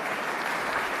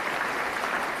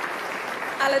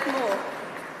 Alad Moore.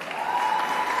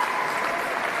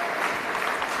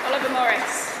 Oliver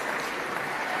Morris.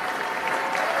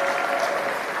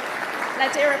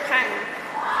 Nadira Pang.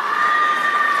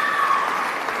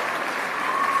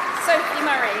 Sophie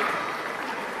Murray.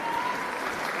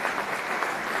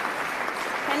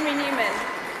 Henry Newman.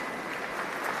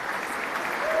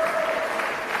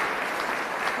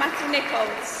 Matthew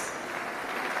Nichols.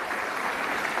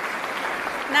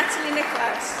 Natalie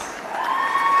Nicholas.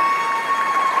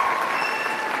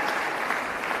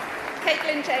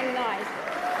 Caitlin Jane Nye.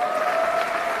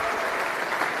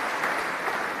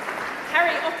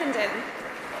 Harry Ockenden.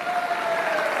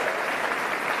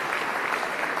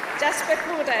 Jasper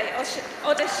Corday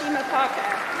Odeshima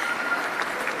Parker.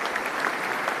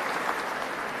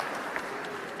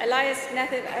 Elias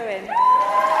Nether Owen.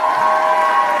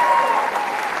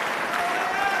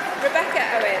 Rebecca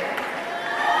Owen.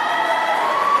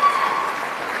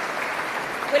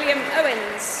 William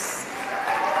Owens.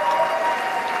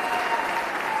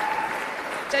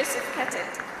 Joseph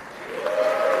Pettit.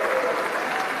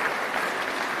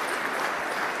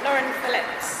 Lauren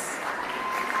Phillips.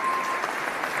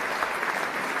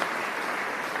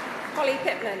 Holly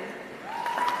Pittman.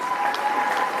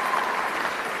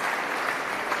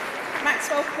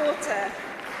 Maxwell Porter.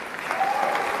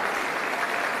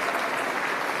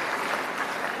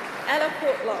 Ella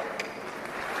Portlock.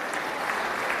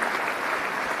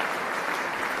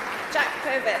 Jack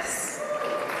Purvis.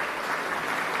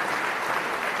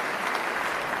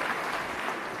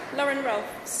 Lauren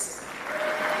Rolfs.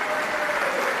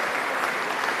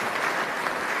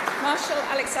 Marshall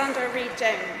Alexander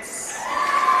Reed-Jones.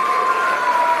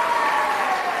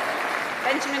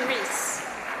 Benjamin Rees.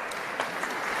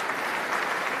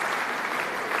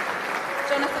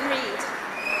 Jonathan Reed.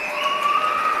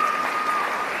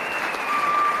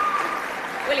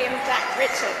 William Jack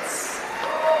Richards.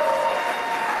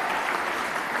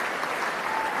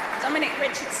 Dominic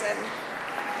Richardson.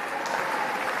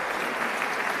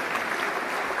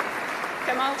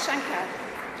 Kamal Shankar.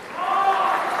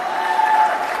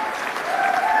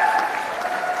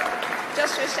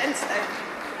 Joshua Shenstone.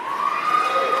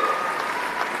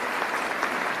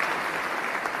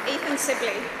 Ethan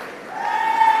Sibley.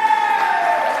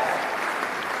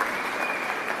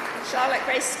 Charlotte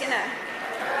Grace Skinner.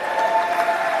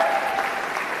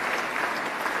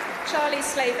 Charlie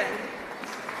Slavin.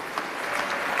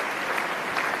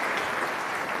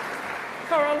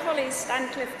 Coral Holly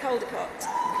Stancliffe Caldecott.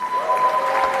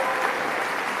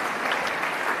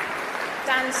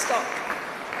 Dan Scott.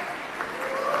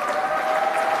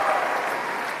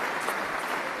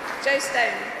 Joe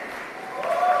Stone.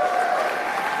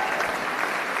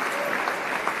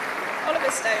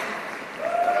 Oliver Stone.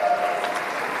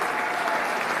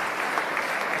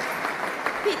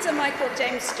 Peter Michael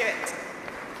James Stewart.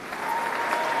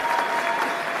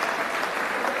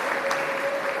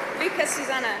 Lucas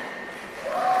Susanna.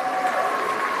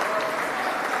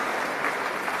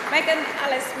 Megan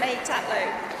Alice May Tatlow.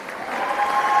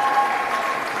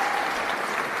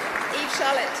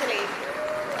 Charlotte Tilley.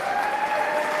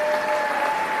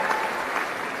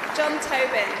 John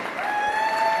Tobin.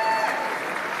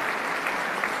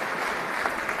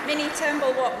 Minnie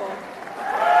Turnbull-Watmore.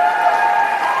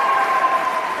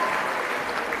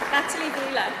 Natalie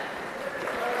Wheeler.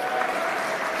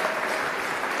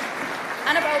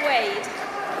 Annabelle Wade.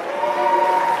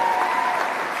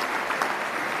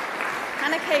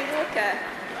 Hannah Kay Walker.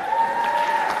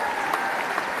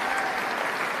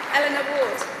 Eleanor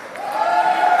Ward.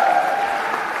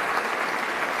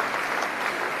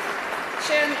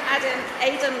 Sharon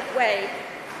Aidan Way.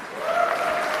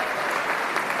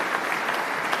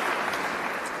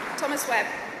 Thomas Webb.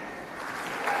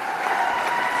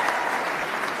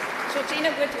 Georgina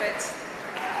Woodward.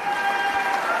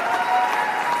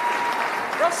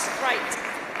 Ross Wright.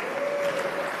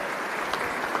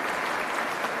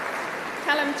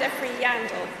 Callum Jeffrey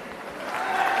Yandel.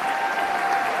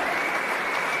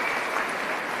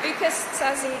 Lucas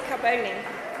Sazi Carboni.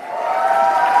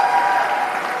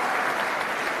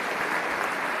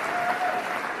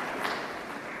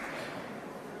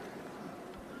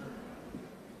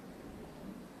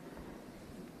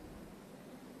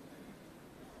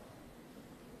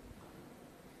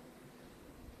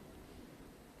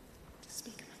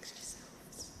 Speak amongst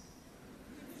yourselves.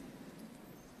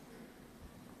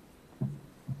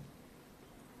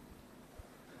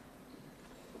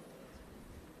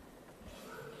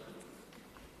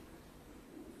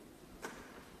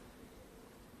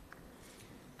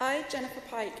 I, Jennifer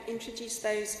Pike, introduce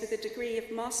those with a degree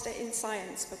of Master in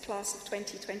Science for class of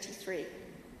 2023.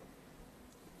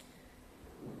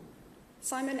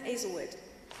 Simon Azelwood.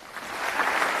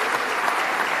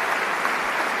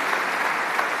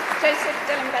 Joseph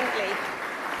Dylan Bentley.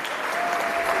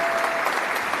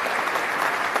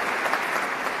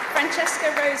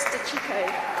 Francesca Rose De Chico.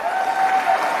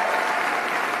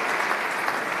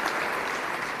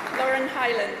 Lauren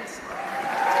Highland.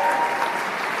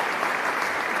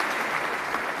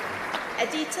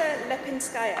 Edita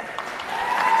Lepinskaya.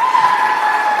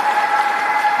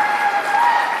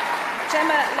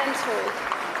 Gemma Lenthall.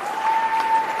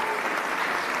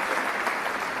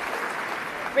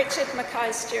 Richard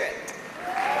Mackay-Stewart.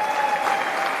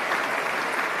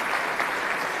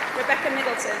 Rebecca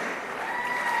Middleton.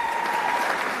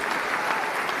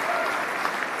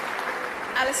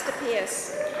 Alistair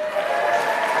Pearce.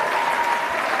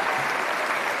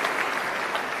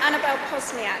 Annabelle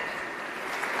Posniak.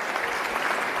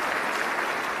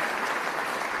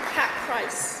 Kat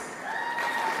Price.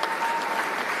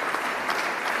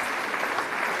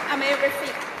 Amir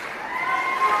Rafiq.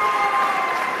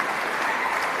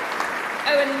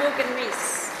 Owen Morgan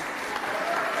Rees.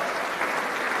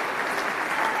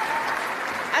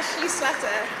 Ashley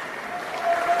Slatter.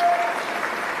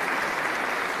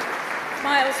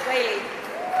 Miles Whaley.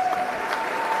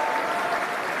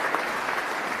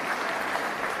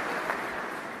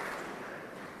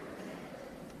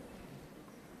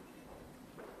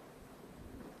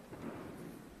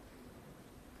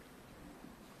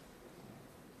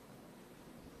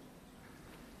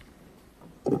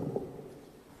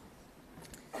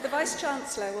 The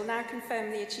Vice-Chancellor will now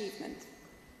confirm the achievement.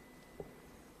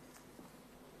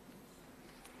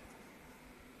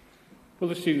 Will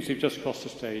the students who've just crossed the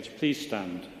stage please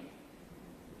stand?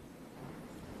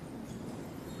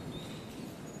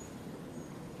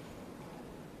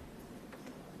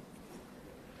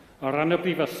 Ar ran y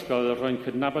Brifysgol, rwy'n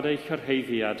cydnabod eich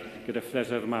cyrhaeddiad gyda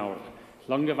phleser mawr.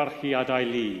 Llongyfarchiadau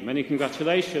Li. Many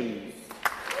congratulations.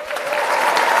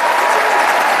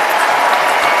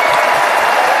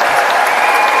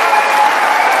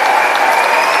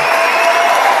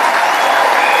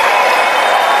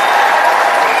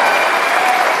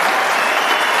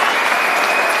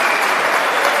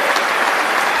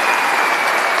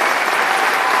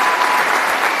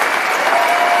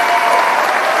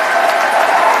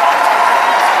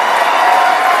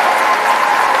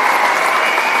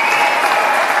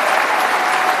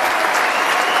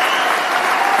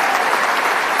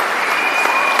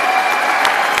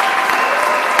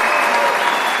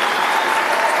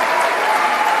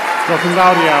 Diolch yn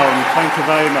fawr iawn. Thank you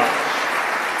very much.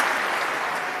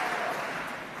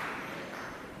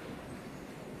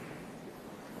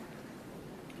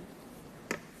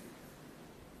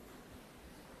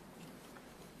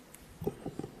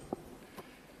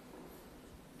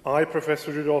 I,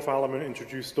 Professor Rudolf Allemann,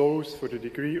 introduce those for the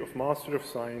degree of Master of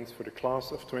Science for the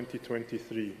class of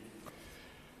 2023.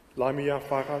 Lamia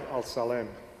Farhad Al-Salem.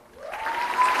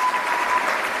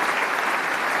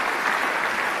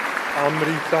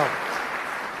 Amrita.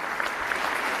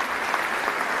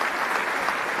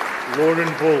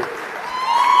 Lauren Bull.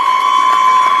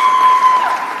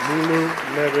 Lulu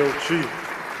Neville Chi.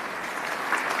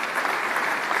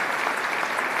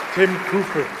 Tim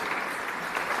Cooper.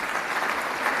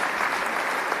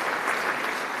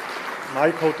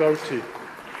 Michael Doughty.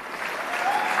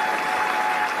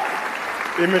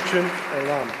 Imogen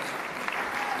Elam.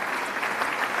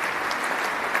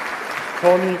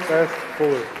 Connie Beth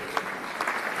Fuller.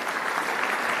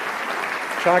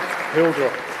 Jack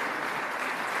Hildrop.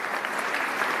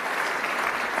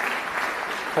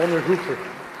 Connor Hooper.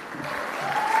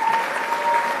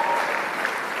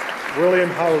 William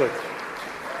Howlett.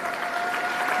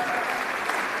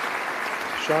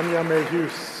 Shania May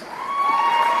Hughes.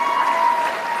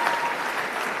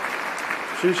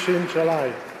 Shishin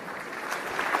Jalai.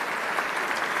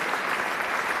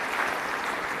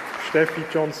 Steffi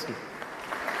Johnston.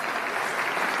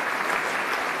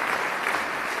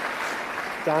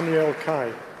 Daniel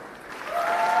Kai.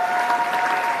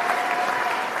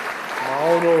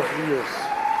 Mauro Rios.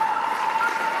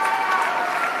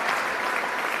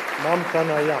 Mamta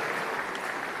Nayak.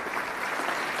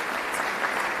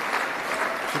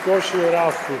 Chigoshi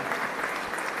Rafu.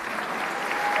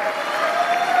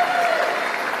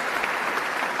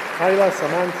 Kyla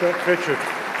Samantha Pritchard.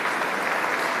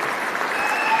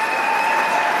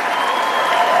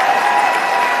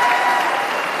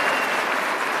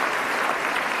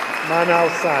 Manal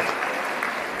Sad.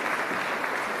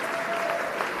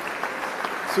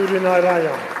 Surinai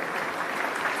Ryan.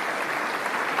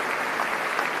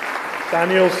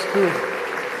 Daniel Spoon.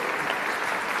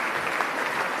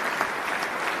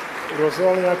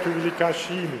 Rosalia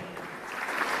Tuvilikashvili.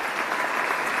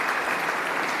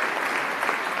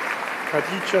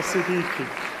 Khadija Siddiqui.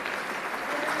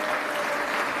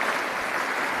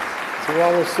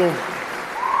 Sualo Sum.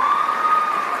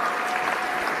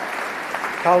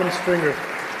 Callum Stringer.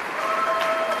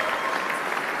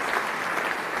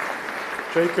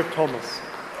 Jacob Thomas.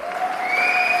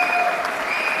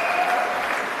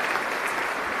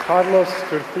 Carlos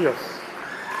Turcios.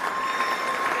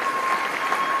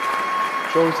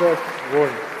 Joseph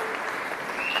Warren.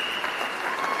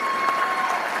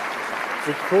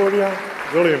 Victoria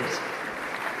Williams.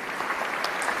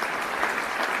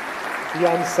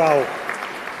 Ian Sau.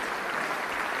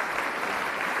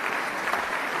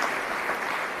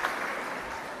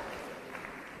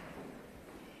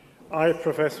 I,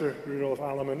 Professor Rudolf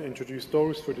Allemann, introduce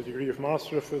those for the degree of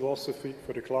Master of Philosophy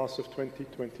for the class of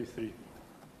 2023.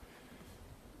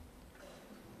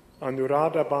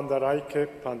 Anurada Bandaraike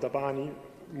Pandabani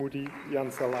Mudi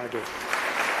Yansalage.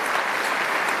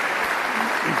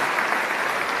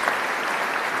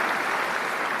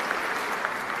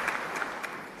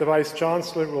 The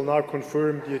Vice-Chancellor will now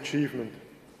confirm the achievement.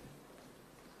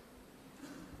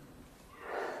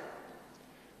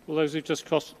 Will those who've just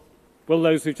crossed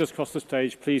the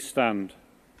stage please stand?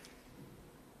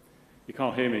 You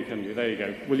can't hear me, can you? There you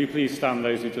go. Will you please stand,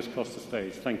 those who've just crossed the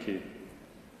stage? Thank you.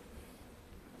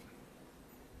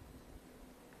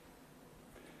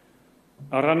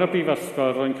 Ar ran o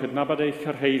Brifysgol, rwy'n cydnabod eich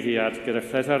cyrhaeddiad gyda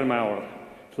phleser mawr.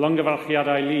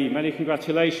 Llongyfarchiadau Lee. Many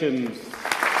congratulations.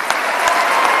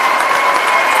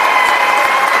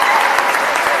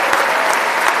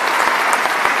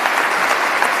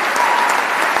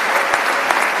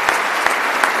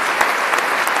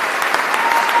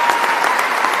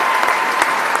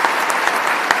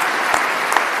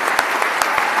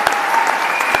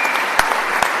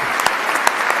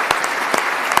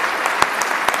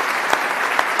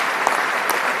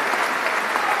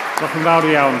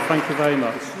 Thank you very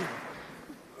much.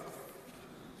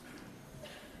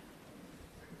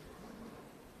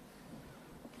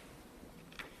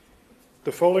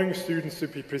 The following students to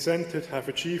be presented have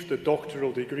achieved a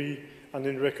doctoral degree, and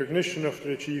in recognition of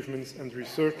their achievements and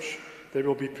research, they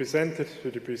will be presented to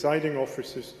the presiding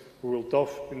officers who will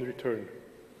doff in return.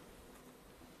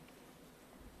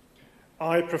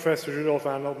 I, Professor Rudolf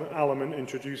Allemann,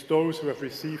 introduce those who have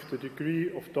received the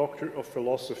degree of Doctor of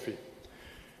Philosophy.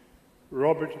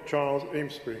 Robert Charles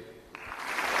Amesbury.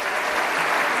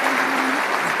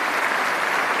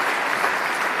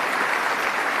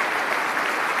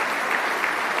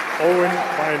 Owen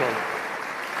Bynum.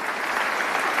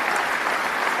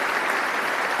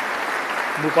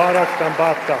 Mubarak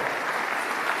Dambata.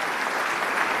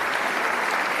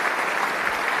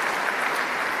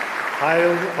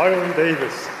 Highland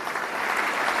Davis.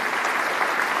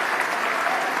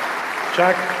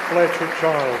 Jack Fletcher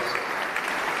Charles.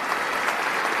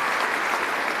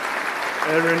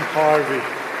 Erin Harvey.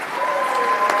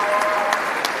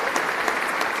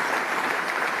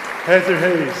 Heather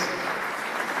Hayes.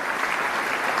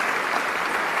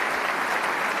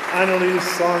 Annalise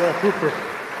Sana Hooper.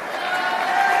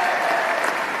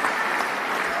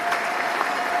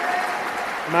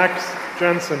 Max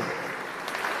Jansen,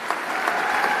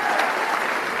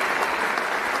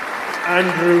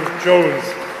 Andrew Jones,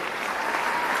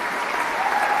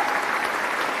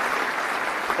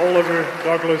 Oliver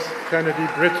Douglas Kennedy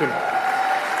Britton,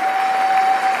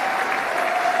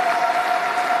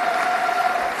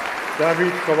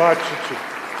 David Kovacic,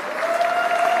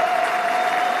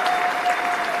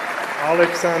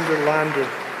 Alexander Lander,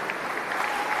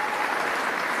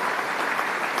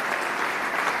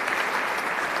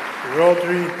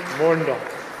 Rodri Mornda,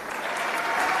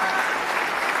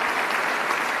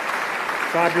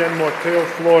 Fabian Morteo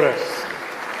Flores,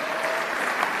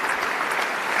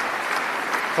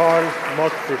 Carl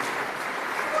Motford,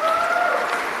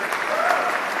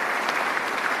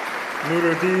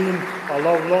 Nuruddin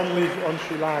Alavlonli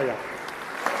Onshilaya,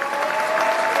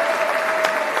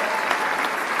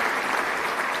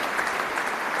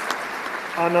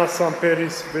 Anna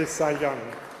Samperis Vesayan,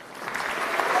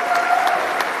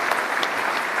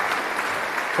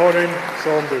 Corinne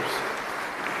Saunders,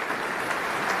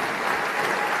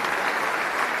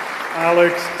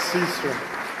 Alex Seastrom,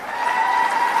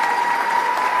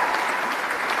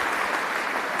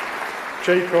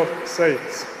 Jacob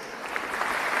Seitz,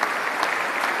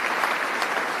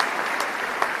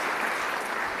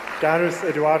 Gareth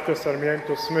Eduardo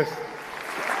Sarmiento Smith,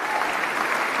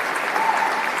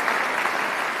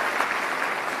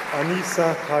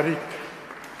 Anissa Tariq,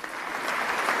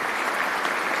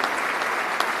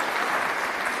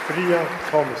 Priya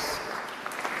Thomas,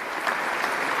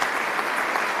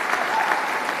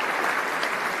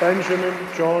 Benjamin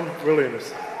John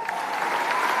Williams,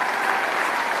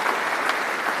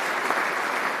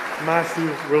 Matthew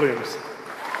Williams,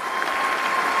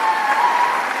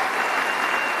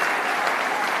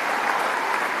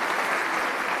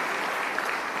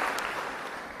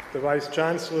 the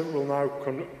Vice-Chancellor will now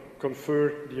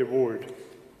confer the award.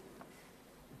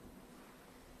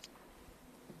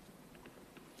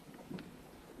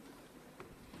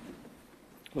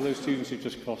 Will those students who've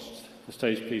just crossed the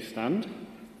stage please stand?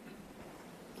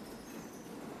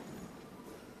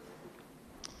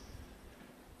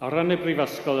 Ar ran y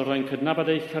Brifysgol, rwy'n cydnabod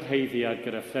eich cyrhaeddiad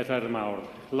gyda phledr mawr.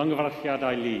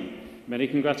 Llongyfarchiadau Li. Many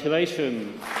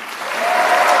congratulations.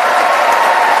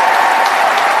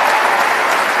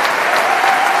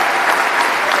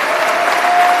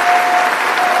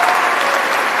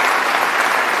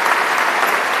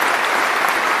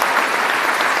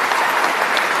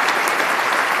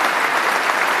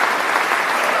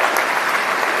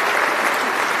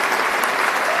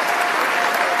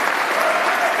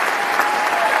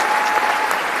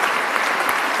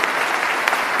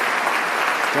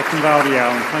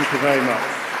 Thank you very much.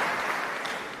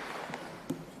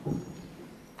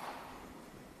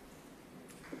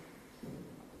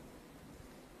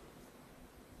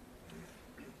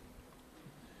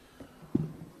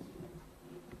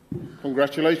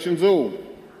 Congratulations all.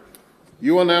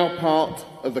 You are now part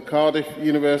of the Cardiff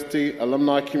University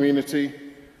alumni community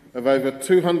of over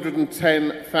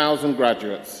 210,000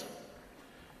 graduates.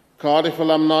 Cardiff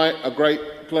alumni are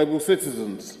great global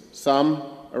citizens. Some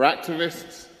are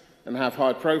activists and have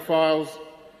high profiles.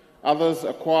 Others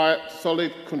are quiet,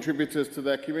 solid contributors to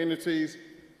their communities.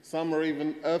 Some are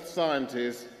even earth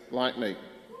scientists like me.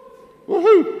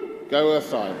 Woohoo! Go Earth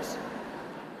Science.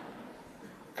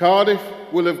 Cardiff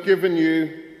will have given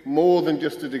you more than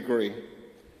just a degree.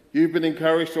 You've been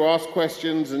encouraged to ask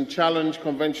questions and challenge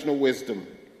conventional wisdom.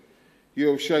 You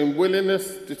have shown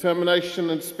willingness,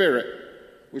 determination and spirit,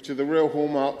 which are the real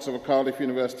hallmarks of a Cardiff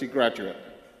University graduate.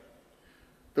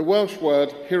 The Welsh word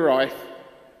hiraeth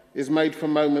is made for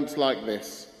moments like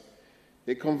this.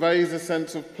 It conveys a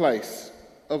sense of place,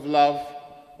 of love,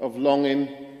 of longing,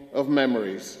 of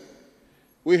memories.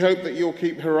 We hope that you'll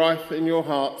keep hiraeth in your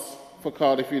hearts for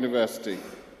Cardiff University.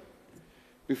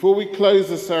 Before we close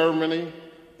the ceremony,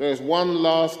 there is one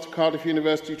last Cardiff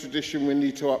University tradition we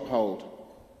need to uphold.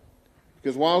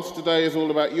 Because whilst today is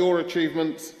all about your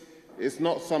achievements, it's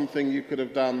not something you could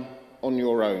have done on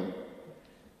your own.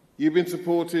 You've been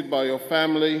supported by your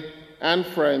family and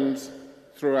friends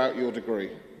throughout your degree.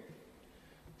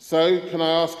 So, can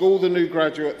I ask all the new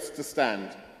graduates to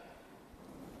stand?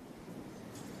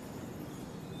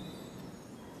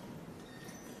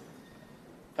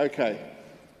 Okay.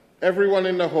 Everyone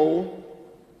in the hall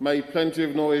made plenty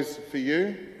of noise for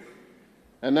you,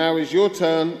 and now is your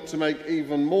turn to make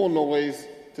even more noise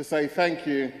to say thank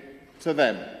you to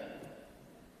them.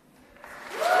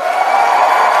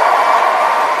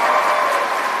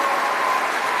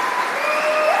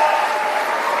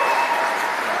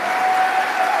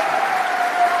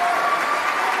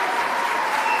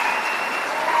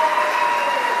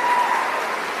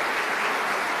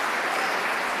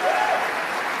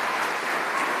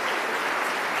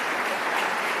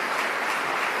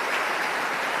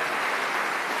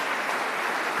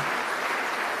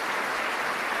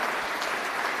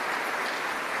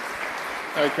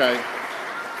 Okay.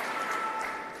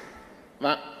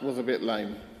 That was a bit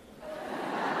lame.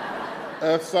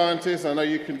 Earth scientists, I know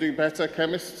you can do better.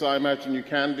 Chemists, I imagine you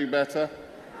can do better.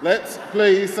 Let's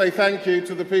please say thank you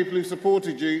to the people who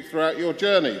supported you throughout your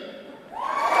journey.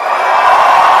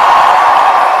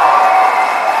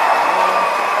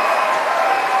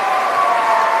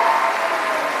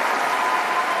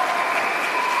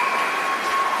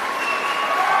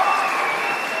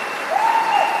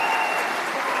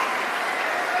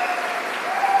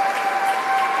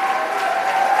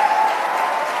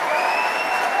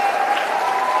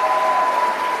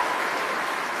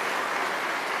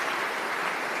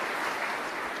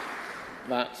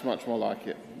 That's much more like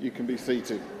it. You can be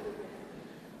seated.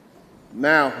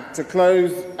 Now, to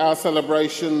close our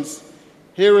celebrations,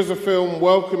 here is a film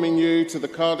welcoming you to the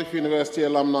Cardiff University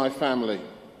alumni family.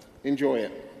 Enjoy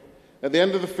it. At the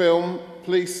end of the film,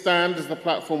 please stand as the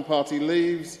platform party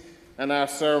leaves and our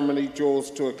ceremony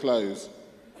draws to a close.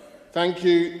 Thank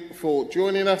you for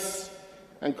joining us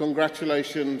and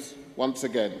congratulations once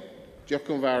again. Diolch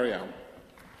yn fawr iawn.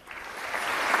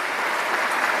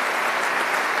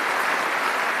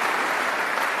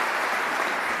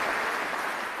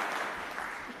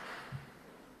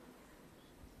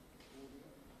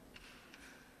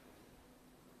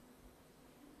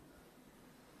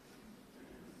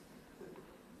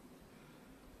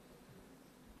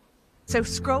 So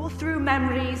scroll through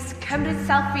memories, cymryd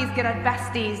selfies gyda'r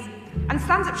besties, and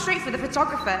stand up straight for the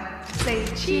photographer. Say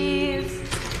cheers.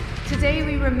 Today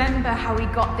we remember how we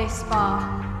got this far.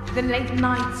 The late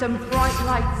nights and bright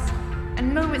lights,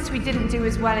 and moments we didn't do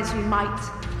as well as we might.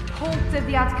 Pob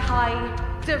dyddiad cau,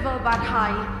 dyfal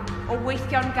barhau, o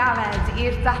weithio'n galed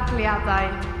i'r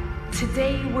darllediadau.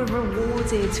 Today we're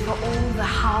rewarded for all the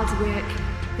hard work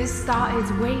that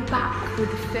started way back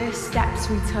with the first steps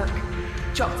we took.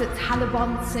 Dropped at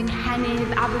Talabont,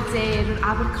 Ynghennydd, Aberdare and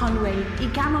Aberconwy I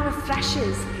ganol y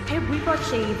freshers, heb wybod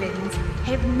lle I fynd,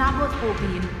 heb nabod bob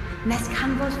un, nes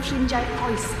canfod ffrindiau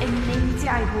oes yn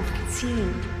neidiau bob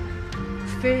cytun.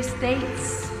 First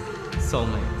dates.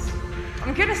 Soulmates.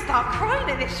 I'm gonna start crying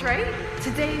at this rate.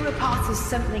 Today we're part of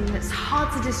something that's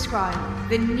hard to describe.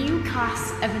 The new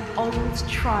class of an old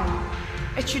tribe.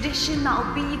 A tradition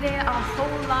that'll be there our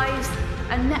whole lives,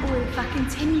 a network that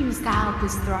continues to help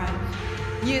us thrive.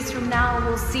 Years from now,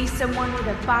 we'll see someone with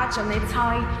a badge on their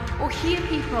tie, or hear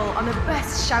people on a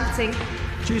bus shouting,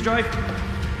 "Choose drive."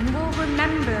 And we'll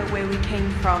remember where we came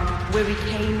from, where we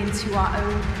came into our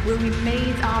own, where we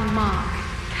made our mark.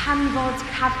 Canfod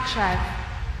Cartref,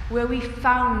 where we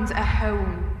found a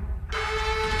home.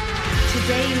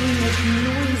 Today we make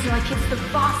noise like it's the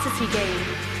varsity game,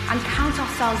 and count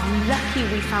ourselves lucky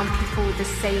we found people with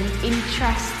the same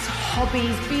interests,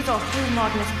 hobbies, bydd o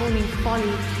hiwmod nes bod ni'n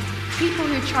ffoli. People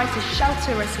who tried to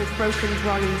shelter us with broken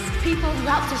trolleys. People who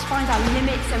helped us find our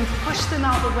limits and push them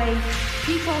out of the way.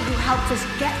 People who helped us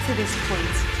get to this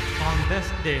point. On this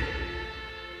day.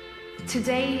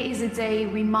 Today is a day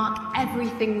we mark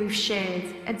everything we've shared.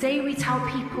 A day we tell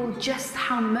people just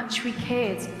how much we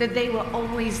cared, that they were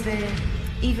always there,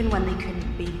 even when they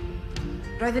couldn't be.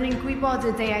 Roedden ni'n gwybod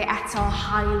y deiau eto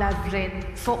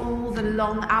high-lefryn for all the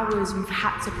long hours we've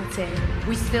had to put in.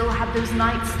 We still had those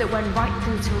nights that went right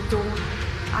through till dawn,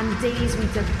 and days we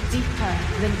dug deeper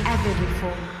than ever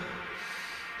before.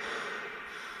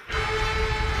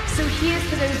 So here's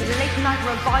to those late-night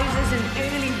revisers and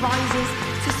early risers,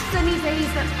 to sunny days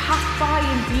that passed by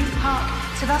in View Park,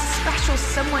 to that special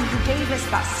someone who gave us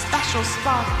that special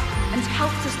spark and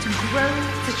helped us to grow,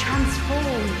 to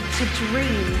transform, to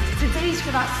dream. Today's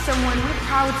for that someone we're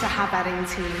proud to have at our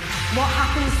team. What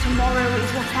happens tomorrow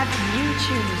is whatever you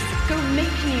choose. Go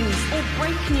make news or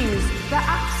break news, but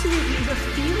absolutely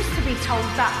refuse to be told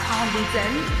that can't be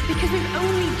done, because we've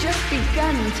only just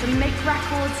begun to make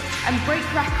records and break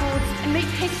records and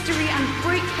make history and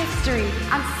break history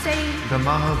and say,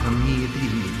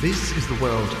 this is the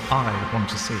world I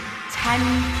want to see. 10,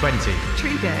 20,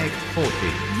 30, 40.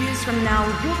 Years from now,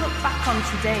 you'll look back on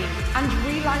today and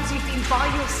realise you've been by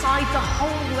your side the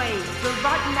whole way. But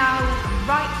right now,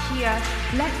 right here,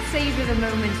 let's savour the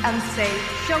moment and say,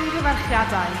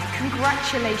 cynhyrchu,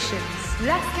 congratulations.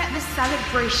 Let's get the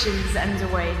celebrations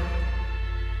underway.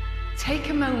 Take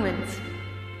a moment.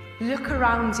 Look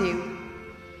around you.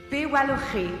 Be welwch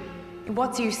chi.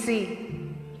 What do you see?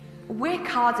 We're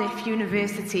Cardiff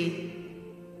University.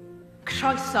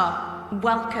 Croeso,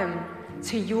 welcome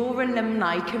to your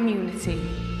alumni community.